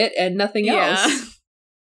about it and nothing else.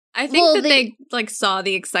 I think they saw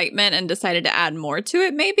the excitement and decided to add more to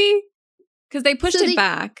it, maybe? Because they pushed it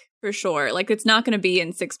back, for sure. It's not going to be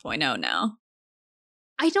in 6.0 now.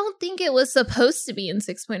 I don't think it was supposed to be in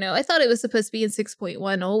 6.0. I thought it was supposed to be in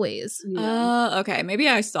 6.1 always. Okay. Maybe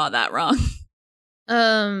I saw that wrong.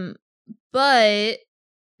 But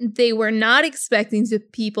they were not expecting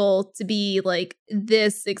people to be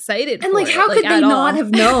this excited and for how could they not have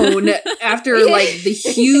known after the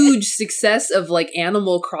huge success of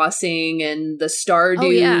Animal Crossing and the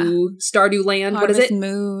Stardew Land? Harvest what is it?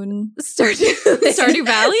 Moon. Stardew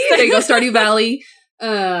Valley? There you go, Stardew Valley.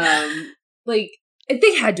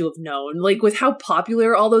 They had to have known, with how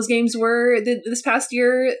popular all those games were this past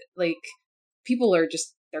year. People are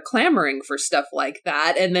just, they're clamoring for stuff like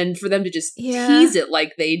that. And then for them to just tease it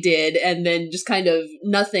like they did, and then just kind of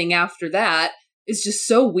nothing after that is just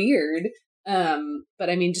so weird. But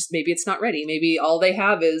I mean, just maybe it's not ready. Maybe all they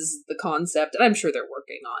have is the concept, and I'm sure they're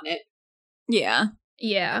working on it. Yeah.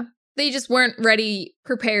 Yeah. They just weren't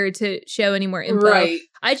prepared to show any more info. Right.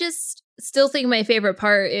 I just still think my favorite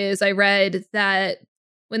part is I read that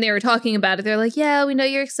when they were talking about it, they're like, yeah, we know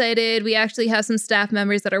you're excited. We actually have some staff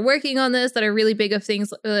members that are working on this that are really big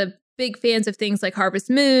fans of things like Harvest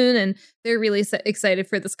Moon, and they're really excited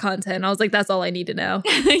for this content. I was like, that's all I need to know.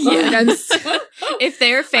 Yeah. If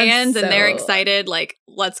they're fans and they're excited,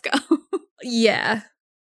 let's go. Yeah.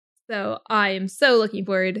 So I am so looking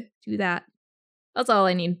forward to that. That's all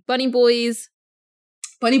I need. Bunny boys.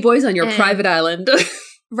 Bunny boys on your private island.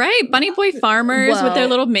 Right. Bunny boy farmers with their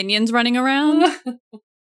little minions running around.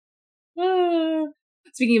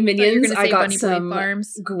 Speaking of minions, I got some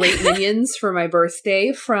farms. Great minions for my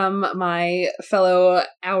birthday from my fellow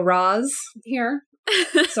Ae'ras here.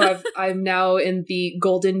 So I'm now in the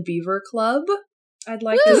Golden Beaver Club, I'd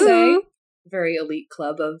like to say. Very elite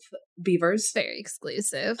club of beavers. Very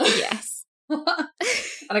exclusive. Yes. And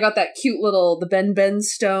I got that cute the Ben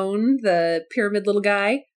stone, the pyramid little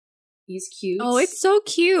guy. He's cute. Oh, it's so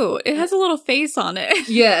cute. It has a little face on it.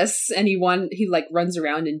 Yes, and he like runs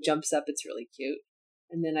around and jumps up. It's really cute.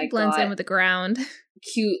 And then I blends got in with the ground.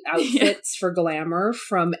 Cute outfits for glamour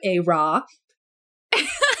from Ae'ra.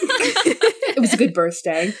 It was a good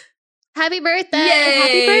birthday. Happy birthday! Yay!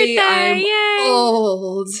 Happy birthday! I'm Yay!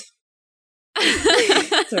 old.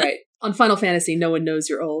 It's all right. On Final Fantasy, no one knows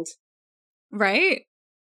you're old. Right?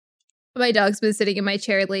 My dog's been sitting in my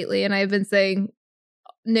chair lately, and I've been saying,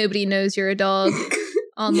 nobody knows you're a dog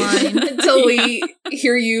online. Until we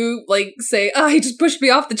hear you, say, he just pushed me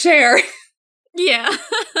off the chair. Yeah.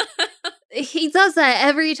 He does that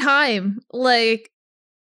every time.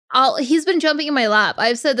 He's been jumping in my lap.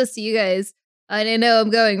 I've said this to you guys, and I know I'm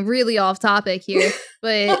going really off topic here,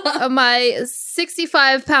 but my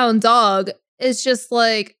 65-pound dog is just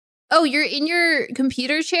like, oh, you're in your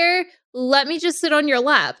computer chair? Let me just sit on your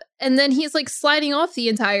lap. And then he's sliding off the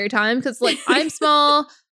entire time because I'm small,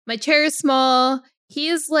 my chair is small. He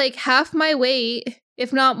is half my weight,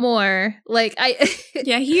 if not more.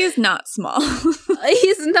 Yeah, he is not small.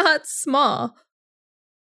 He's not small.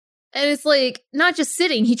 And it's not just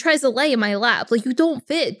sitting, he tries to lay in my lap. You don't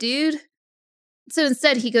fit, dude. So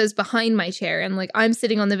instead he goes behind my chair and I'm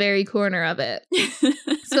sitting on the very corner of it.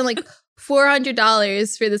 So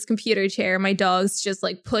 $400 for this computer chair. My dog's just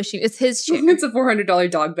pushing. It's his chair. It's a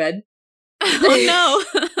 $400 dog bed. Oh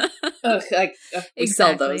no. We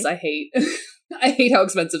sell those. I hate how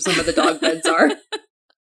expensive some of the dog beds are.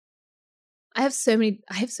 I have so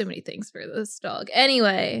many things for this dog.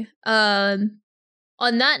 Anyway, on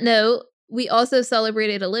that note, we also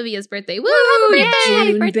celebrated Olivia's birthday. Woo!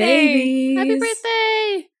 Happy birthday! Happy birthday! Happy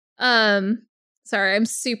birthday! Sorry, I'm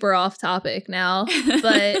super off topic now,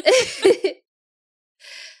 but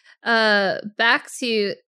back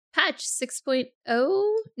to patch 6.0.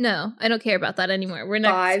 No, I don't care about that anymore. We're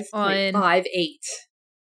next on 5.58.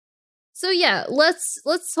 So yeah, let's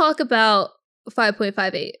talk about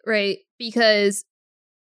 5.58, right? Because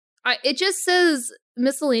it just says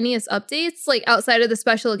miscellaneous updates, outside of the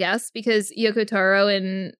special guests, because Yoko Taro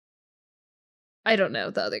and I don't know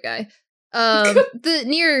the other guy, the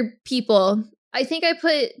near people. I think I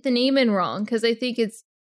put the name in wrong because I think it's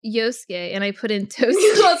Yosuke and I put in Tosuke.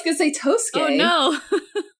 I was gonna say Tosuke. Oh no.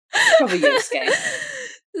 Probably Yosuke.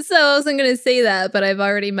 So I wasn't gonna say that, but I've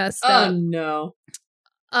already messed up. Oh no.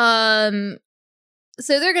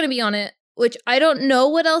 So they're gonna be on it, which I don't know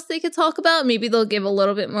what else they could talk about. Maybe they'll give a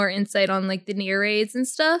little bit more insight on the near raids and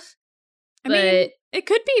stuff. I mean, it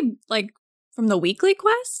could be from the weekly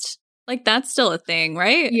quest. That's still a thing,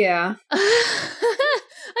 right? Yeah.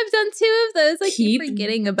 I've done 2 of those. I keep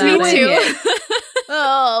forgetting about Me too.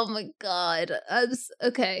 Oh my god.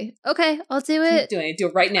 Okay, I'll do it. Do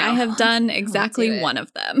it right now. I have done exactly one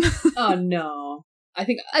of them. Oh no. I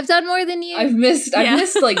think I've done more than you. I've missed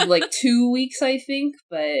 2 weeks, I think,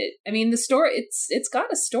 but I mean the story it's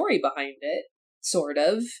got a story behind it, sort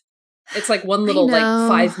of. It's one little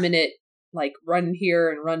 5-minute run here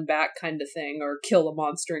and run back kind of thing, or kill a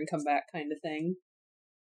monster and come back kind of thing.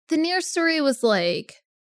 The near story was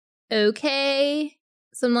okay.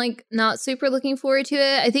 So I'm not super looking forward to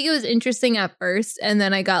it. I think it was interesting at first, and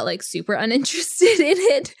then I got super uninterested in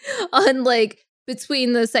it on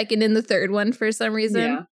between the second and the third one for some reason.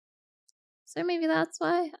 Yeah. So maybe that's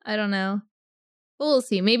why. I don't know. But we'll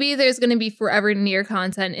see. Maybe there's going to be forever near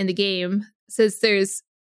content in the game, since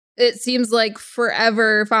it seems like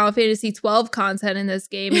forever Final Fantasy 12 content in this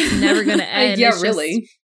game. It's never going to end. Yeah, it's really.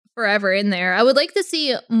 Forever in there. I would like to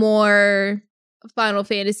see more Final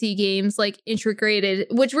Fantasy games integrated,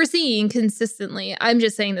 which we're seeing consistently. I'm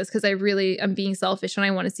just saying this because I'm being selfish and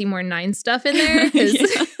I want to see more 9 stuff in there.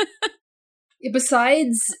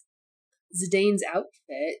 Besides Zidane's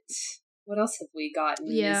outfit, what else have we gotten?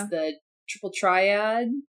 Yeah. Is the triple triad?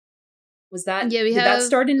 Was that? Yeah, did that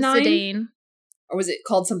start in 9? Zidane. Or was it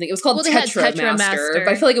called something? It was called They had Tetra Master, but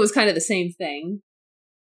I feel like it was kind of the same thing.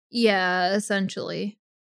 Yeah, essentially.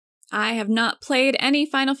 I have not played any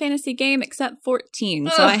Final Fantasy game except 14,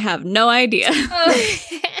 so I have no idea.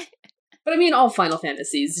 But I mean, all Final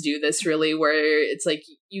Fantasies do this, really, where it's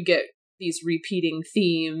you get these repeating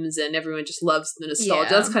themes and everyone just loves the nostalgia. Yeah.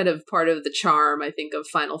 That's kind of part of the charm, I think, of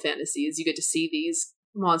Final Fantasies. You get to see these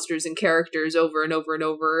monsters and characters over and over and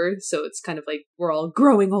over, so it's kind of we're all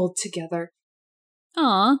growing old together.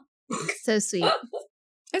 Aw. So sweet.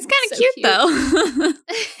 It's kind of cute, though.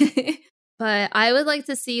 But I would like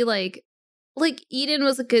to see Eden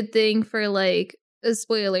was a good thing for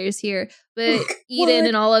spoilers here, but Eden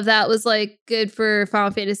and all of that was like good for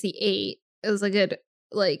Final Fantasy VIII. It was a good,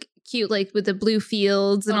 like, cute, like with the blue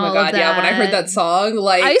fields and all of that. Yeah, when I heard that song,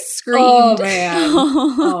 like, I screamed. Oh man,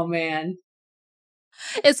 oh man,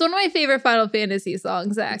 it's one of my favorite Final Fantasy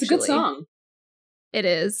songs. Actually, it's a good song. It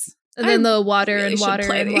is, and then the water really and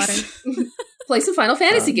water and water. Play some Final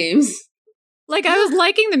Fantasy games. Like, I was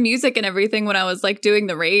liking the music and everything when I was, like, doing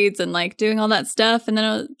the raids and, like, doing all that stuff. And then,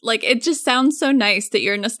 I was, like, it just sounds so nice that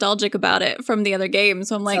you're nostalgic about it from the other games.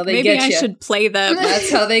 So I'm like, maybe I should play them. That's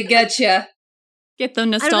how they get you. Get the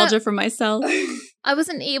nostalgia for myself. I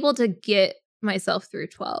wasn't able to get myself through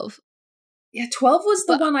 12. Yeah, 12 was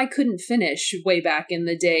the one I couldn't finish way back in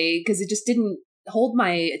the day because it just didn't hold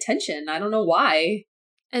my attention. I don't know why.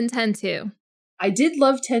 And 10 too. I did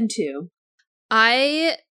love 10 too.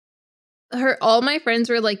 I heard all my friends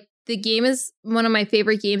were like, the game is one of my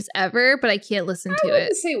favorite games ever, but I can't listen to it. I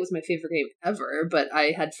wouldn't say it was my favorite game ever, but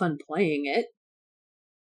I had fun playing it.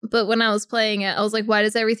 But when I was playing it, I was like, why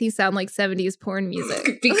does everything sound like 70s porn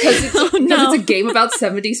music? Because it's a game about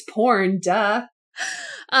 70s porn, duh.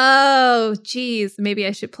 Oh, geez. Maybe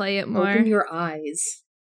I should play it more. Open your eyes.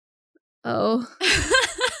 Oh.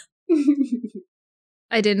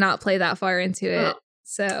 I did not play that far into it.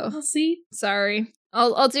 So I'll see. Sorry.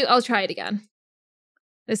 I'll try it again.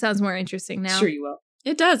 It sounds more interesting now. Sure you will.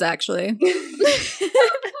 It does, actually.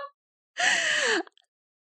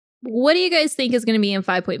 What do you guys think is going to be in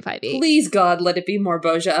 5.58? Please, God, let it be more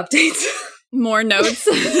Bozja updates. More notes.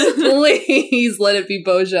 Please let it be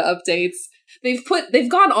Bozja updates. They've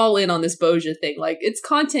gone all in on this Bozja thing. Like, it's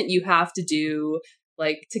content you have to do,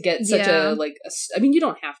 like, to get such I mean, you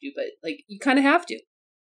don't have to, but, like, you kind of have to.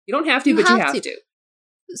 You don't have to, but you have to.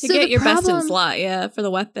 To get your best in slot, for the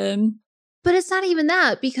weapon. But it's not even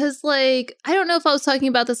that, because, like, I don't know if I was talking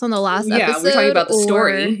about this on the last episode. Yeah, we're talking about the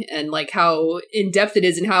story and, like, how in-depth it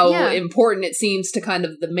is and how important it seems to kind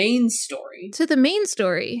of the main story. To the main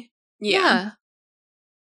story. Yeah.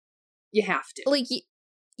 You have to. Like,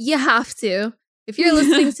 you have to. If you're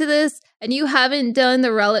listening to this and you haven't done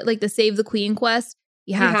the Save the Queen quest,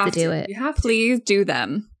 you have to do it. You have to. Please do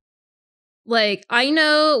them. Like, I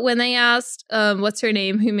know when they asked, what's her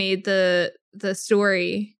name, who made the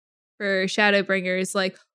story for Shadowbringers,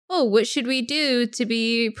 like, oh, what should we do to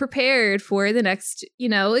be prepared for the next,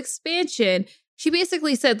 expansion? She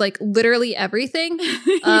basically said, like, literally everything.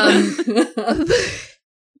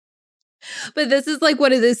 But this is, like,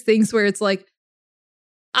 one of those things where it's like,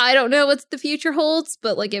 I don't know what the future holds,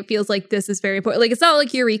 but, like, it feels like this is very important. Like, it's not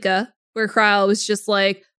like Eureka, where Krile was just,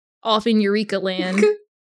 like, off in Eureka land.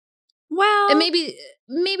 Well, and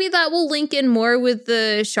maybe that will link in more with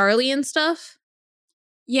the Charlian stuff.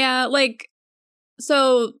 Yeah, like,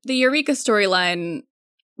 so the Eureka storyline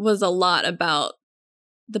was a lot about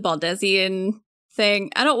the Baldesian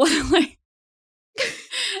thing. I don't want to, like,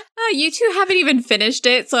 you two haven't even finished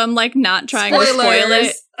it, so I'm, like, not trying to spoil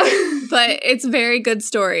it. But it's a very good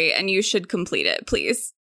story, and you should complete it,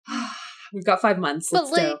 please. We've got 5 months.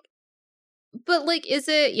 Let's go. But, like, is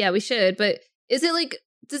it... Yeah, we should. But is it, like...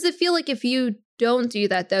 Does it feel like if you don't do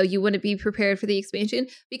that, though, you wouldn't be prepared for the expansion?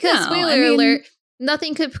 Because, spoiler alert,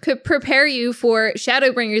 nothing could prepare you for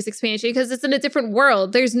Shadowbringers expansion because it's in a different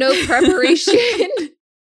world. There's no preparation.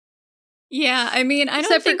 Yeah, I mean, I don't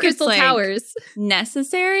Except think for Crystal it's, like, Towers.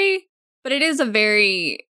 necessary, but it is a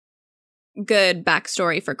very good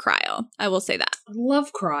backstory for Krile. I will say that. I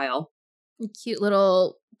love Krile. Cute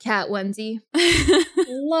little cat onesie.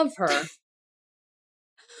 Love her.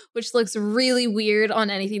 Which looks really weird on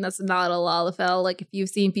anything that's not a Lalafell. Like, if you've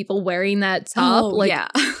seen people wearing that top. Yeah.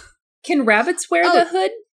 Can rabbits wear the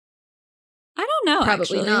hood? I don't know,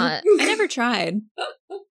 Probably actually. not. I never tried.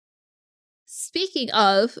 Speaking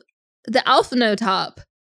of, the Alphino top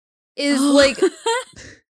is, like,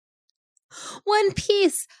 one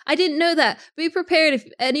piece. I didn't know that. Be prepared. If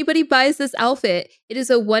anybody buys this outfit, it is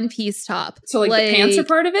a one-piece top. So, like, the pants are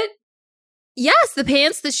part of it? Yes, the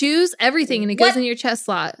pants, the shoes, everything, and it goes in your chest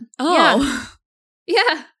slot. Oh.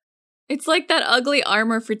 Yeah. It's like that ugly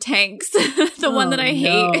armor for tanks. The one that I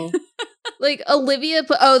hate. Like, Olivia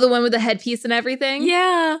the one with the headpiece and everything?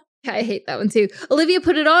 Yeah. I hate that one, too. Olivia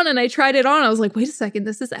put it on, and I tried it on. I was like, wait a second,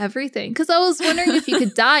 this is everything. Because I was wondering if you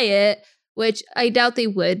could dye it, which I doubt they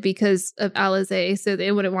would because of Alize, so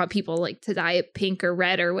they wouldn't want people, like, to dye it pink or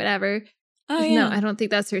red or whatever. Oh, yeah. No, I don't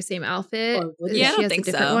think that's her same outfit. Yeah, I don't think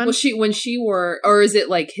so. One. Was when she wore, or is it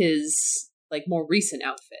like his like more recent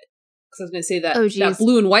outfit? Because I was going to say that that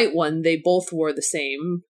blue and white one, they both wore the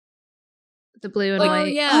same. The blue and like, white. Oh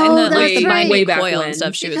yeah, and the right. way back when and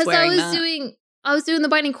stuff she was wearing. I was doing the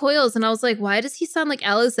binding coils, and I was like, why does he sound like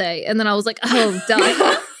Alize? And then I was like, oh,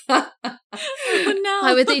 duh. Oh, no.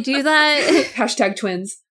 Why would they do that? Hashtag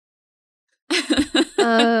twins.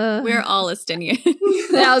 We're all Estinian.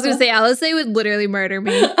 I was gonna say Alice would literally murder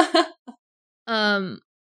me.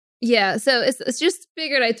 Yeah, so it's just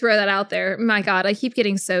figured I'd throw that out there. My God, I keep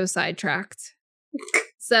getting so sidetracked.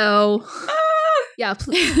 So yeah,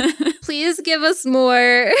 please give us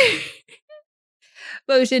more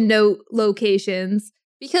Bozja note locations,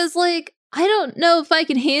 because like I don't know if I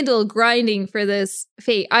can handle grinding for this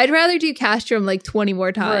fate. I'd rather do Castrum like 20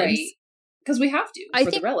 more times. Right. Because we have to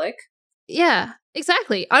for the relic. Yeah,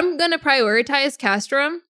 exactly. I'm going to prioritize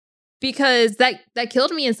Castrum because that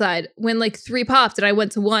killed me inside when like 3 popped and I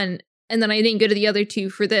went to 1 and then I didn't go to the other 2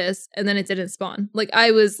 for this and then it didn't spawn. Like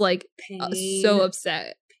I was like so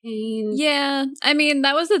upset. Pain. Yeah, I mean,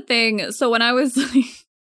 that was the thing. So when I was like,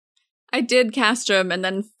 I did Castrum and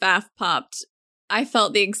then Faf popped. I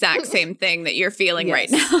felt the exact same thing that you're feeling right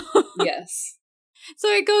now. Yes. So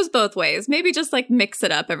it goes both ways. Maybe just like mix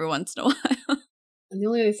it up every once in a while. And the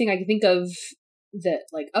only other thing I can think of that,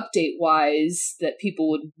 like, update-wise that people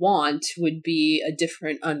would want would be a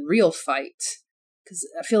different Unreal fight. Because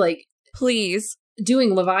I feel like... Please.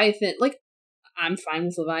 Doing Leviathan... Like, I'm fine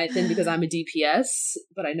with Leviathan because I'm a DPS,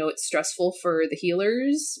 but I know it's stressful for the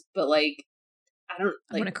healers. But, like, I don't...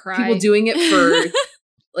 Like, I want to cry. People doing it for,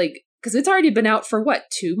 like... Because it's already been out for, what,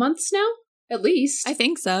 2 months now? At least. I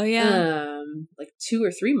think so, yeah. Like 2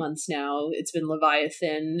 or 3 months now, it's been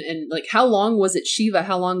Leviathan. And, like, how long was it Shiva?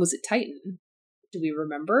 How long was it Titan? Do we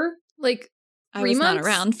remember? Like 3 months? I was not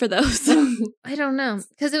around for those. I don't know.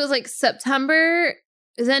 Because it was like September,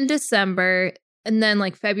 then December, and then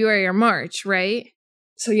like February or March, right?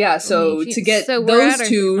 So yeah, so to get those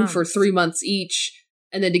 2 for 3 months each,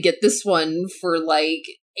 and then to get this one for like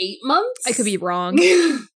 8 months? I could be wrong.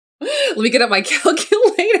 Let me get up my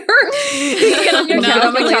calculator. Get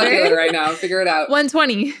on my calculator right now. Figure it out.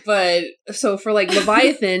 120. But so for like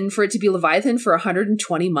Leviathan, for it to be Leviathan for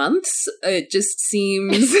 120 months, it just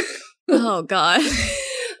seems. Oh God.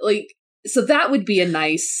 Like, so that would be a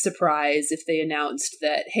nice surprise if they announced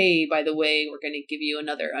that, hey, by the way, we're going to give you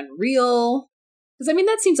another Unreal. Because I mean,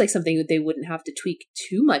 that seems like something that they wouldn't have to tweak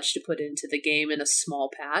too much to put into the game in a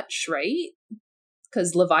small patch, right?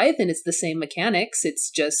 Because Leviathan is the same mechanics. It's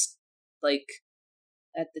just, like,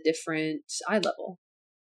 at the different eye level.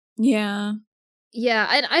 Yeah. Yeah,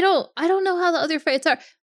 and I don't know how the other fights are.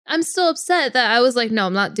 I'm still upset that I was like, no,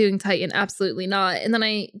 I'm not doing Titan. Absolutely not. And then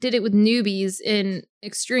I did it with newbies in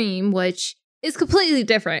Extreme, which is completely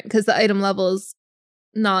different because the item level is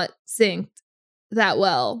not synced that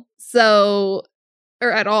well. So,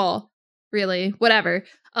 or at all, really. Whatever.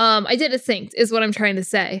 I did it synced is what I'm trying to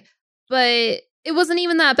say. But it wasn't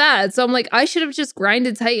even that bad. So I'm like, I should have just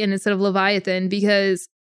grinded Titan instead of Leviathan because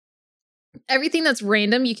everything that's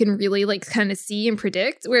random you can really like kind of see and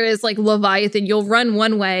predict. Whereas like Leviathan, you'll run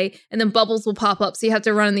one way and then bubbles will pop up. So you have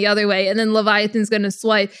to run the other way. And then Leviathan's going to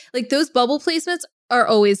swipe. Like those bubble placements are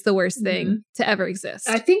always the worst thing to ever exist.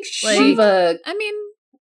 I think Shiva... I mean...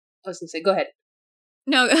 I was going to say, go ahead.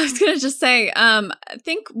 No, I was going to just say, I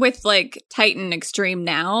think with like Titan Extreme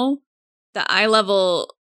now, the eye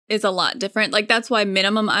level is a lot different. Like that's why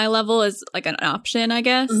minimum eye level is like an option, I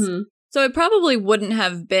guess. Mm-hmm. So it probably wouldn't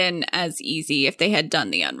have been as easy if they had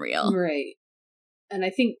done the Unreal. Right. And I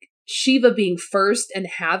think Shiva being first and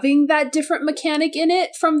having that different mechanic in it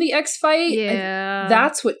from the X fight,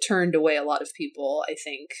 that's what turned away a lot of people, I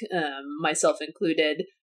think, myself included,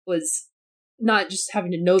 was not just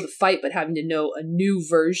having to know the fight, but having to know a new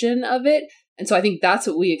version of it. And so I think that's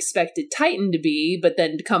what we expected Titan to be, but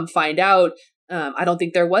then to come find out, I don't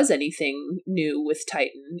think there was anything new with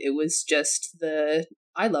Titan. It was just the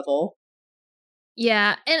eye level.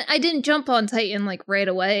 Yeah, and I didn't jump on Titan like right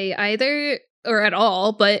away either, or at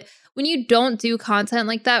all, but when you don't do content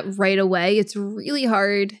like that right away, it's really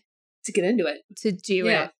hard to get into it. To do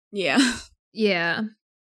it. Yeah. Yeah.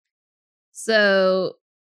 So,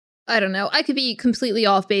 I don't know. I could be completely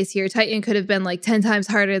off base here. Titan could have been like 10 times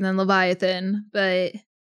harder than Leviathan, but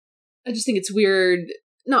I just think it's weird.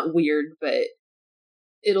 Not weird, but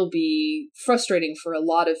it'll be frustrating for a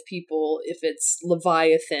lot of people if it's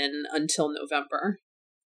Leviathan until November.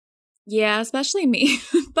 Yeah, especially me.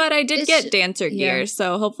 But I did get dancer gear,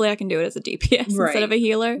 so hopefully I can do it as a DPS instead of a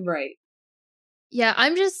healer. Right. Yeah,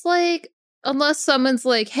 I'm just like, unless someone's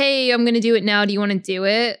like, hey, I'm going to do it now. Do you want to do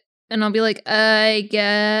it? And I'll be like, I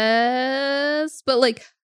guess. But like,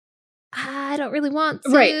 I don't really want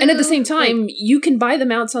to. Right. And at the same time, you can buy the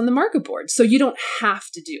mounts on the market board. So you don't have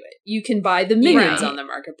to do it. You can buy the minions on the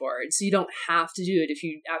market board. So you don't have to do it if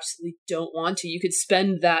you absolutely don't want to. You could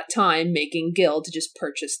spend that time making guild to just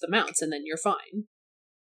purchase the mounts and then you're fine.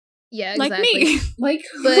 Yeah, Like exactly. me. Like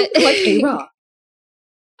But- like Ae'ra.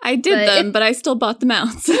 I did them, but I still bought the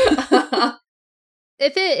mounts.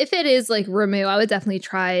 If it is like Ramu, I would definitely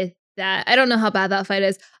try that. I don't know how bad that fight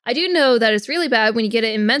is. I do know that it's really bad when you get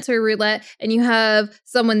it in mentor roulette and you have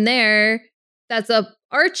someone there that's a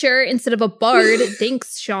archer instead of a bard.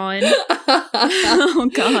 Thanks, Sean. Oh,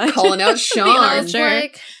 God. Calling out I Sean. was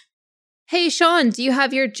like, hey, Sean, do you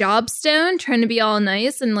have your job stone? Trying to be all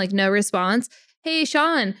nice and like no response. Hey,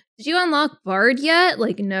 Sean, did you unlock Bard yet?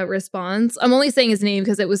 Like, no response. I'm only saying his name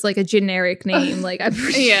because it was like a generic name. Like, I'm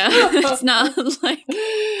pretty Yeah, it's not like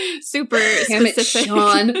super Damn it, specific.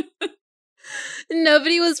 Sean.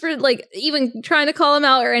 Nobody was for like even trying to call him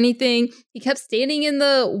out or anything. He kept standing in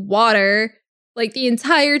the water like the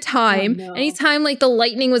entire time. Oh, no. Anytime like the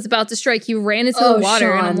lightning was about to strike, he ran into the water,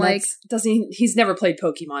 Sean, and I'm like, he's never played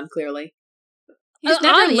Pokemon, clearly. He's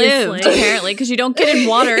never lived, obviously. apparently, because you don't get in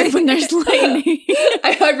water when there's lightning.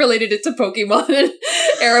 I related it to Pokemon, and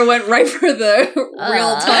Ae'ra went right for the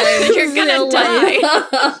real time. You're gonna real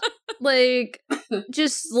die. like,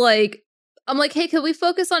 just like, I'm like, hey, could we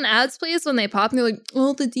focus on ads, please? When they pop, and they're like,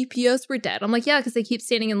 oh, the DPS were dead. I'm like, yeah, because they keep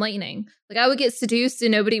standing in lightning. Like, I would get seduced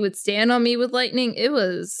and nobody would stand on me with lightning. It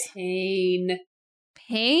was Pain.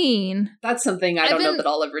 pain. That's something I don't know that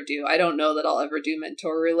I'll ever do. I don't know that I'll ever do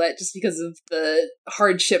mentor roulette just because of the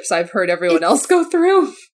hardships I've heard everyone else go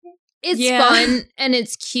through. It's Yeah. fun and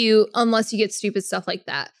it's cute unless you get stupid stuff like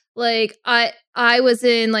that. Like, I was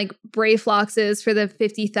in like Brave Floxes for the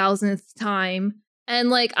 50,000th time. And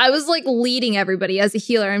like I was like leading everybody as a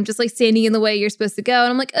healer. I'm just like standing in the way you're supposed to go.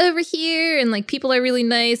 And I'm like over here. And like people are really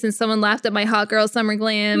nice. And someone laughed at my hot girl summer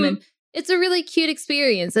glam. And it's a really cute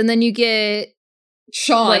experience. And then you get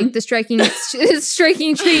Sean. like the striking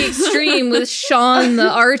tree extreme with Sean the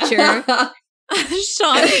archer. Sean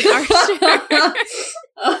the archer.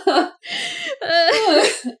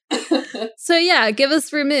 So yeah, give us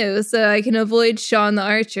Ramu so I can avoid Sean the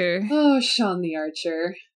archer. Oh, Sean the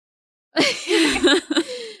Archer.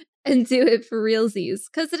 And do it for realsies.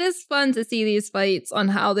 Because it is fun to see these fights on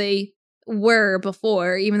how they were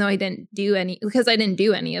before, even though I didn't do any of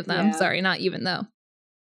them. Yeah. Sorry, not even though.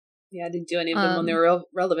 Yeah, I didn't do any of them when they were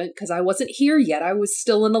relevant because I wasn't here yet. I was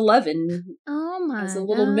still in 11 Oh my as a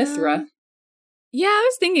little God. Mithra. Yeah, I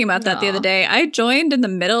was thinking about that the other Aw. day. I joined in the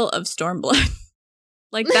middle of Stormblood.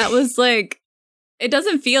 Like, that was like, it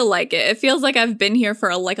doesn't feel like it. It feels like I've been here for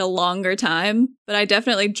a longer time, but I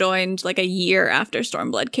definitely joined like a year after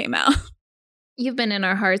Stormblood came out. You've been in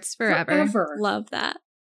our hearts forever. Love that.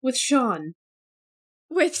 With Sean.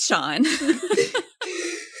 With Sean.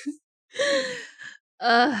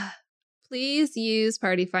 Please use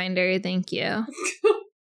Party Finder. Thank you.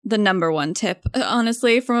 The number one tip,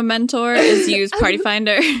 honestly, from a mentor is use Party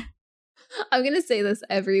Finder. I'm gonna say this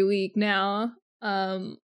every week now.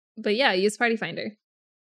 But yeah, use Party Finder.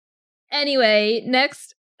 Anyway,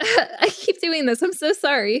 next I keep doing this. I'm so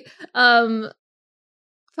sorry.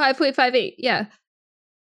 5.58, yeah.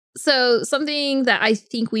 So something that I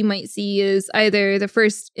think we might see is either the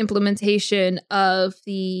first implementation of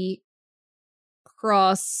the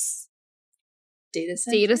cross Data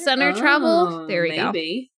center travel. There we go.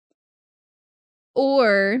 Maybe.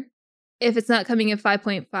 Or if it's not coming in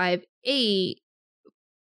 5.58,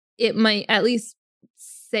 it might at least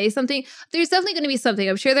say something. There's definitely going to be something.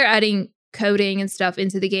 I'm sure they're adding coding and stuff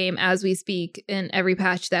into the game as we speak in every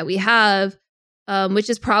patch that we have, which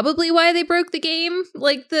is probably why they broke the game,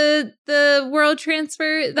 like the world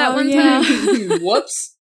transfer that one time.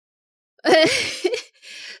 Whoops.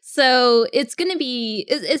 So it's going to be,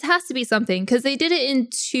 it has to be something because they did it in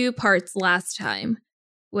 2 parts last time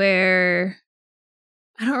where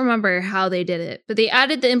I don't remember how they did it, but they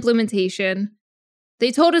added the implementation.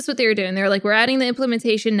 They told us what they were doing. They were like, we're adding the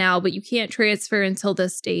implementation now, but you can't transfer until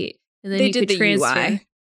this date. And then They you did could the transfer. UI.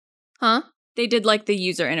 Huh? They did like the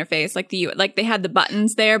user interface, like they had the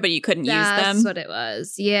buttons there, but you couldn't use them. That's what it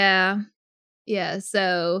was. Yeah. Yeah.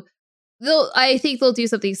 So I think they'll do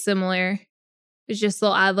something similar. It's just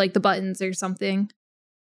they'll add like the buttons or something.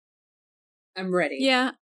 I'm ready.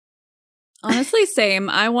 Yeah. Honestly, same.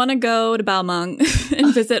 I want to go to Balmung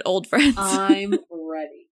and visit old friends. I'm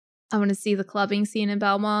ready. I want to see the clubbing scene in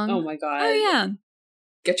Balmong. Oh my god. Oh, yeah.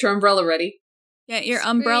 Get your umbrella ready. Get your It's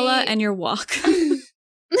umbrella great. and your walk.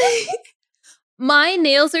 My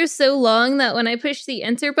nails are so long that when I push the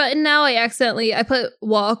enter button now, I put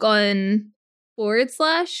walk on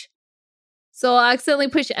 /. So I'll accidentally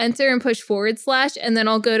push enter and push /, and then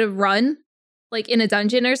I'll go to run, like in a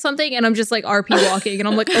dungeon or something, and I'm just like RP walking, and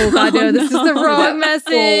I'm like, oh god, no, this is the no. wrong message.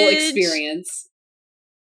 Full experience.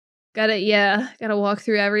 Gotta walk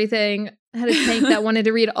through everything. I had a tank that wanted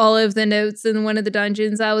to read all of the notes in one of the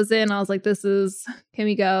dungeons I was in. I was like, can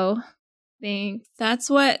we go? Thanks. That's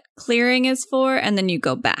what clearing is for, and then you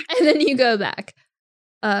go back. And then you go back.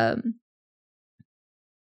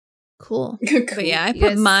 Cool. But yeah, I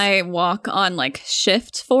put my walk on like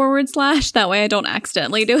shift / that way I don't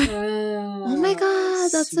accidentally do it. Oh my god,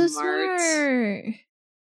 that's so smart.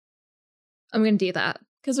 I'm gonna do that.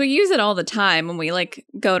 Because we use it all the time when we like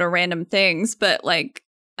go to random things, but like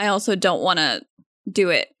I also don't want to do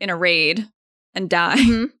it in a raid and die.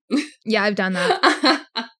 Mm-hmm. Yeah, I've done that.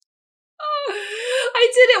 I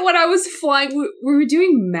did it when I was flying. We were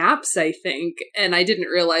doing maps, I think, and I didn't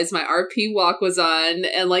realize my RP walk was on,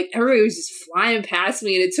 and like everybody was just flying past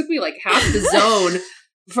me, and it took me like half the zone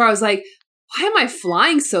before I was like, why am I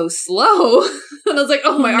flying so slow? And I was like,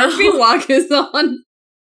 oh, my RP walk is on.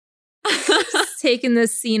 Taking the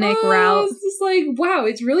scenic route. It's just like, wow,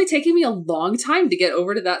 it's really taking me a long time to get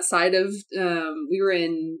over to that side of, we were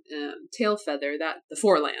in Tailfeather, the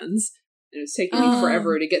Forelands. It was taking me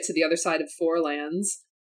forever to get to the other side of Forelands.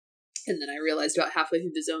 And then I realized about halfway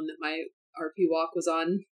through the zone that my RP walk was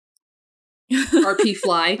on. RP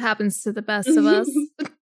fly. It happens to the best of us.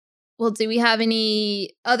 Well, do we have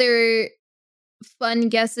any other fun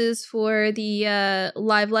guesses for the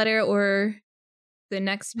live letter or the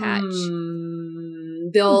next patch?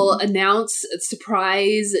 They'll announce a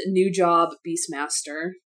surprise new job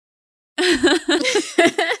Beastmaster.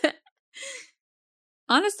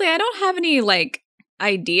 Honestly, I don't have any, like,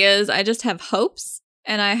 ideas. I just have hopes,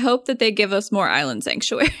 and I hope that they give us more Island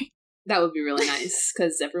Sanctuary. That would be really nice,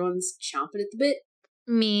 because everyone's chomping at the bit.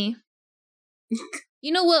 Me.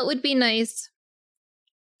 You know what would be nice?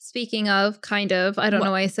 Speaking of, kind of. I don't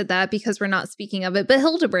know why I said that, because we're not speaking of it, but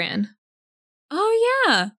Hildebrand. Oh,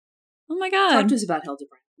 yeah. Oh, my God. Talk to us about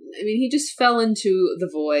Hildebrand. I mean, he just fell into the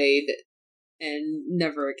void, and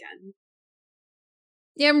never again.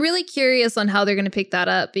 Yeah, I'm really curious on how they're going to pick that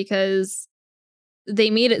up, because they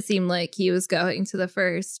made it seem like he was going to the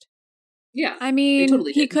first. Yeah. I mean,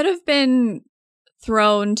 totally he could have been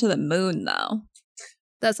thrown to the moon, though.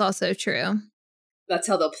 That's also true. That's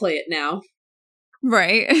how they'll play it now.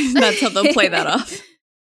 Right. That's how they'll play that off.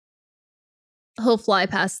 He'll fly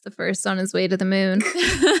past the first on his way to the moon.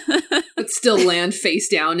 But still land face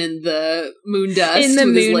down in the moon dust in the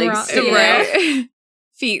with moon his legs rock. sticking Right.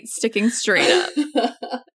 Feet sticking straight up.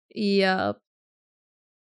 Yep.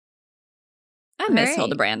 I miss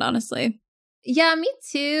Hildebrand, honestly. Yeah, me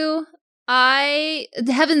too.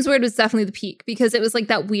 The Heaven's Word was definitely the peak, because it was like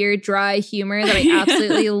that weird, dry humor that I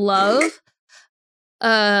absolutely love.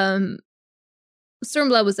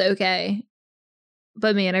 Stormblood was okay.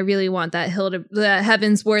 But man, I really want that the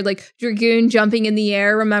Heaven's Word, like Dragoon jumping in the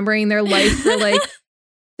air, remembering their life for like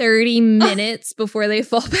 30 minutes before they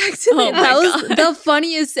fall back to the That was the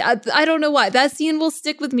funniest. I don't know why. That scene will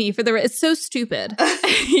stick with me for the rest. It's so stupid.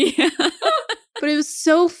 Yeah. But it was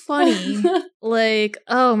so funny. Like,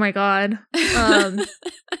 oh my God.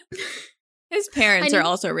 His parents are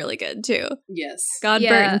also really good, too. Yes. Godbert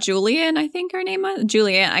and Julian, I think her name was.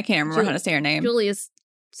 Julian, I can't remember how to say her name. Julius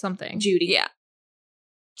something. Judy. Yeah.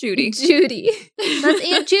 Judy. Judy. That's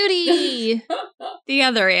Aunt Judy. The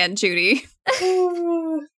other Aunt Judy.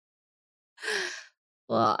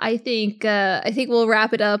 Well, I think we'll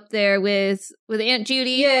wrap it up there with Aunt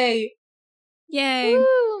Judy. Yay. Yay.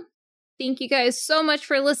 Woo. Thank you guys so much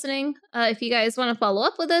for listening. If you guys want to follow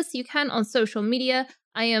up with us, you can on social media.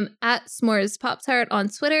 I am at S'mores Pop-Tart on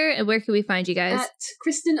Twitter. And where can we find you guys? At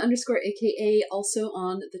Kristen_AKA, also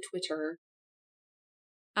on the Twitter.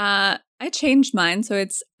 I changed mine, so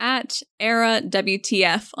it's at Ae'ra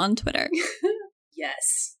WTF on Twitter.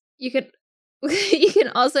 Yes. You can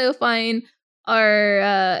also find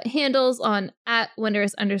our handles on at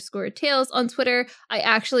Wondrous_Tales on Twitter. I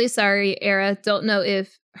actually, sorry, Ae'ra, don't know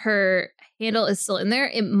if her handle is still in there.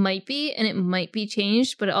 It might be, and it might be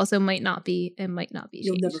changed, but it also might not be. It might not be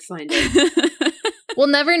changed. You'll never find it. We'll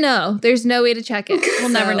never know. There's no way to check it. We'll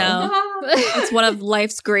never know. It's one of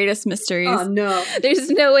life's greatest mysteries. Oh, no. There's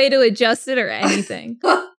no way to adjust it or anything.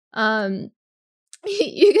 You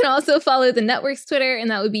can also follow the network's Twitter, and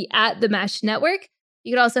that would be at the Mash Network.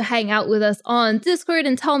 You can also hang out with us on Discord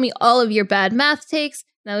and tell me all of your bad math takes.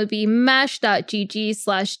 That would be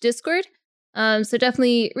mash.gg/Discord. So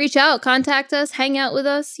definitely reach out, contact us, hang out with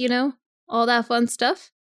us, all that fun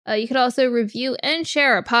stuff. You could also review and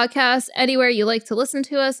share our podcast anywhere you like to listen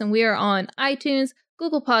to us, and we are on iTunes,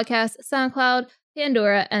 Google Podcasts, SoundCloud,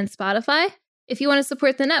 Pandora, and Spotify. If you want to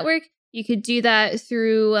support the network, you could do that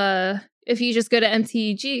through, if you just go to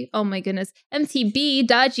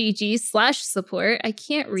mtb.gg/support. I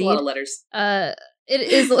can't read. It's a lot of letters. It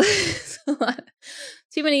is a lot.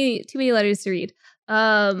 Too many letters to read.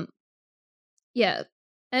 Yeah.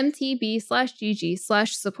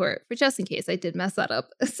 mtb/gg/support for just in case I did mess that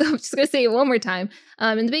up. So I'm just going to say it one more time.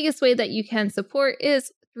 And the biggest way that you can support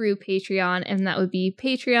is through Patreon, and that would be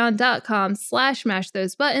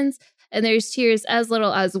patreon.com/mashthosebuttons. And there's tiers as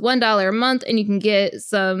little as $1 a month, and you can get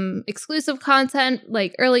some exclusive content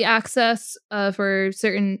like early access for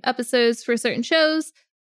certain episodes for certain shows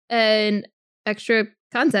and extra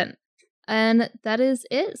content. And that is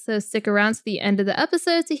it. So stick around to the end of the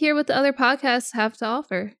episode to hear what the other podcasts have to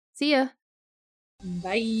offer. See ya.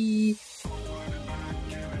 Bye.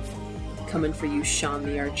 Coming for you, Sean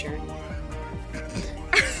the Archer.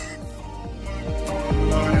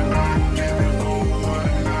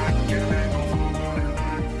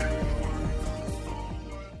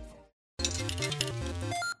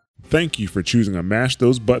 Thank you for choosing a Mash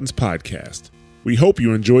Those Buttons podcast. We hope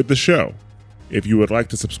you enjoyed the show. If you would like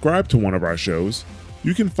to subscribe to one of our shows,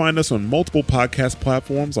 you can find us on multiple podcast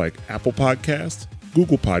platforms like Apple Podcasts,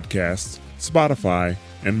 Google Podcasts, Spotify,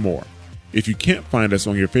 and more. If you can't find us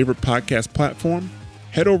on your favorite podcast platform,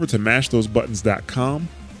 head over to mashthosebuttons.com,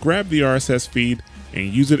 grab the RSS feed,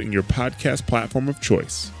 and use it in your podcast platform of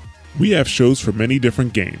choice. We have shows for many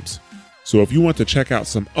different games, so if you want to check out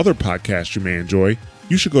some other podcasts you may enjoy,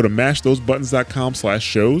 you should go to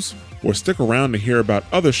mashthosebuttons.com/shows or stick around to hear about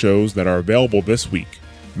other shows that are available this week.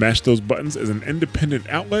 Mash Those Buttons is an independent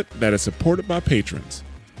outlet that is supported by patrons.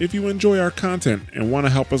 If you enjoy our content and want to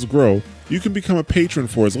help us grow, you can become a patron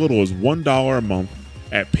for as little as $1 a month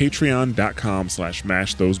at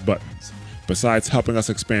patreon.com/mashthosebuttons. Besides helping us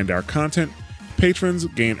expand our content, patrons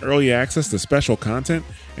gain early access to special content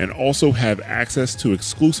and also have access to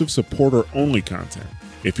exclusive supporter-only content.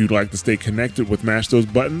 If you'd like to stay connected with Mash Those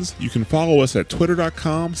Buttons, you can follow us at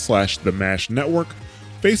twitter.com/themashnetwork,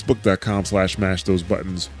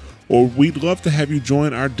 facebook.com/mashthosebuttons, or we'd love to have you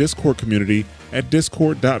join our Discord community at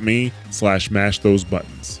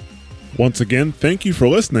discord.me/mashthosebuttons. Once again, thank you for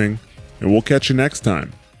listening, and we'll catch you next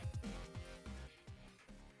time.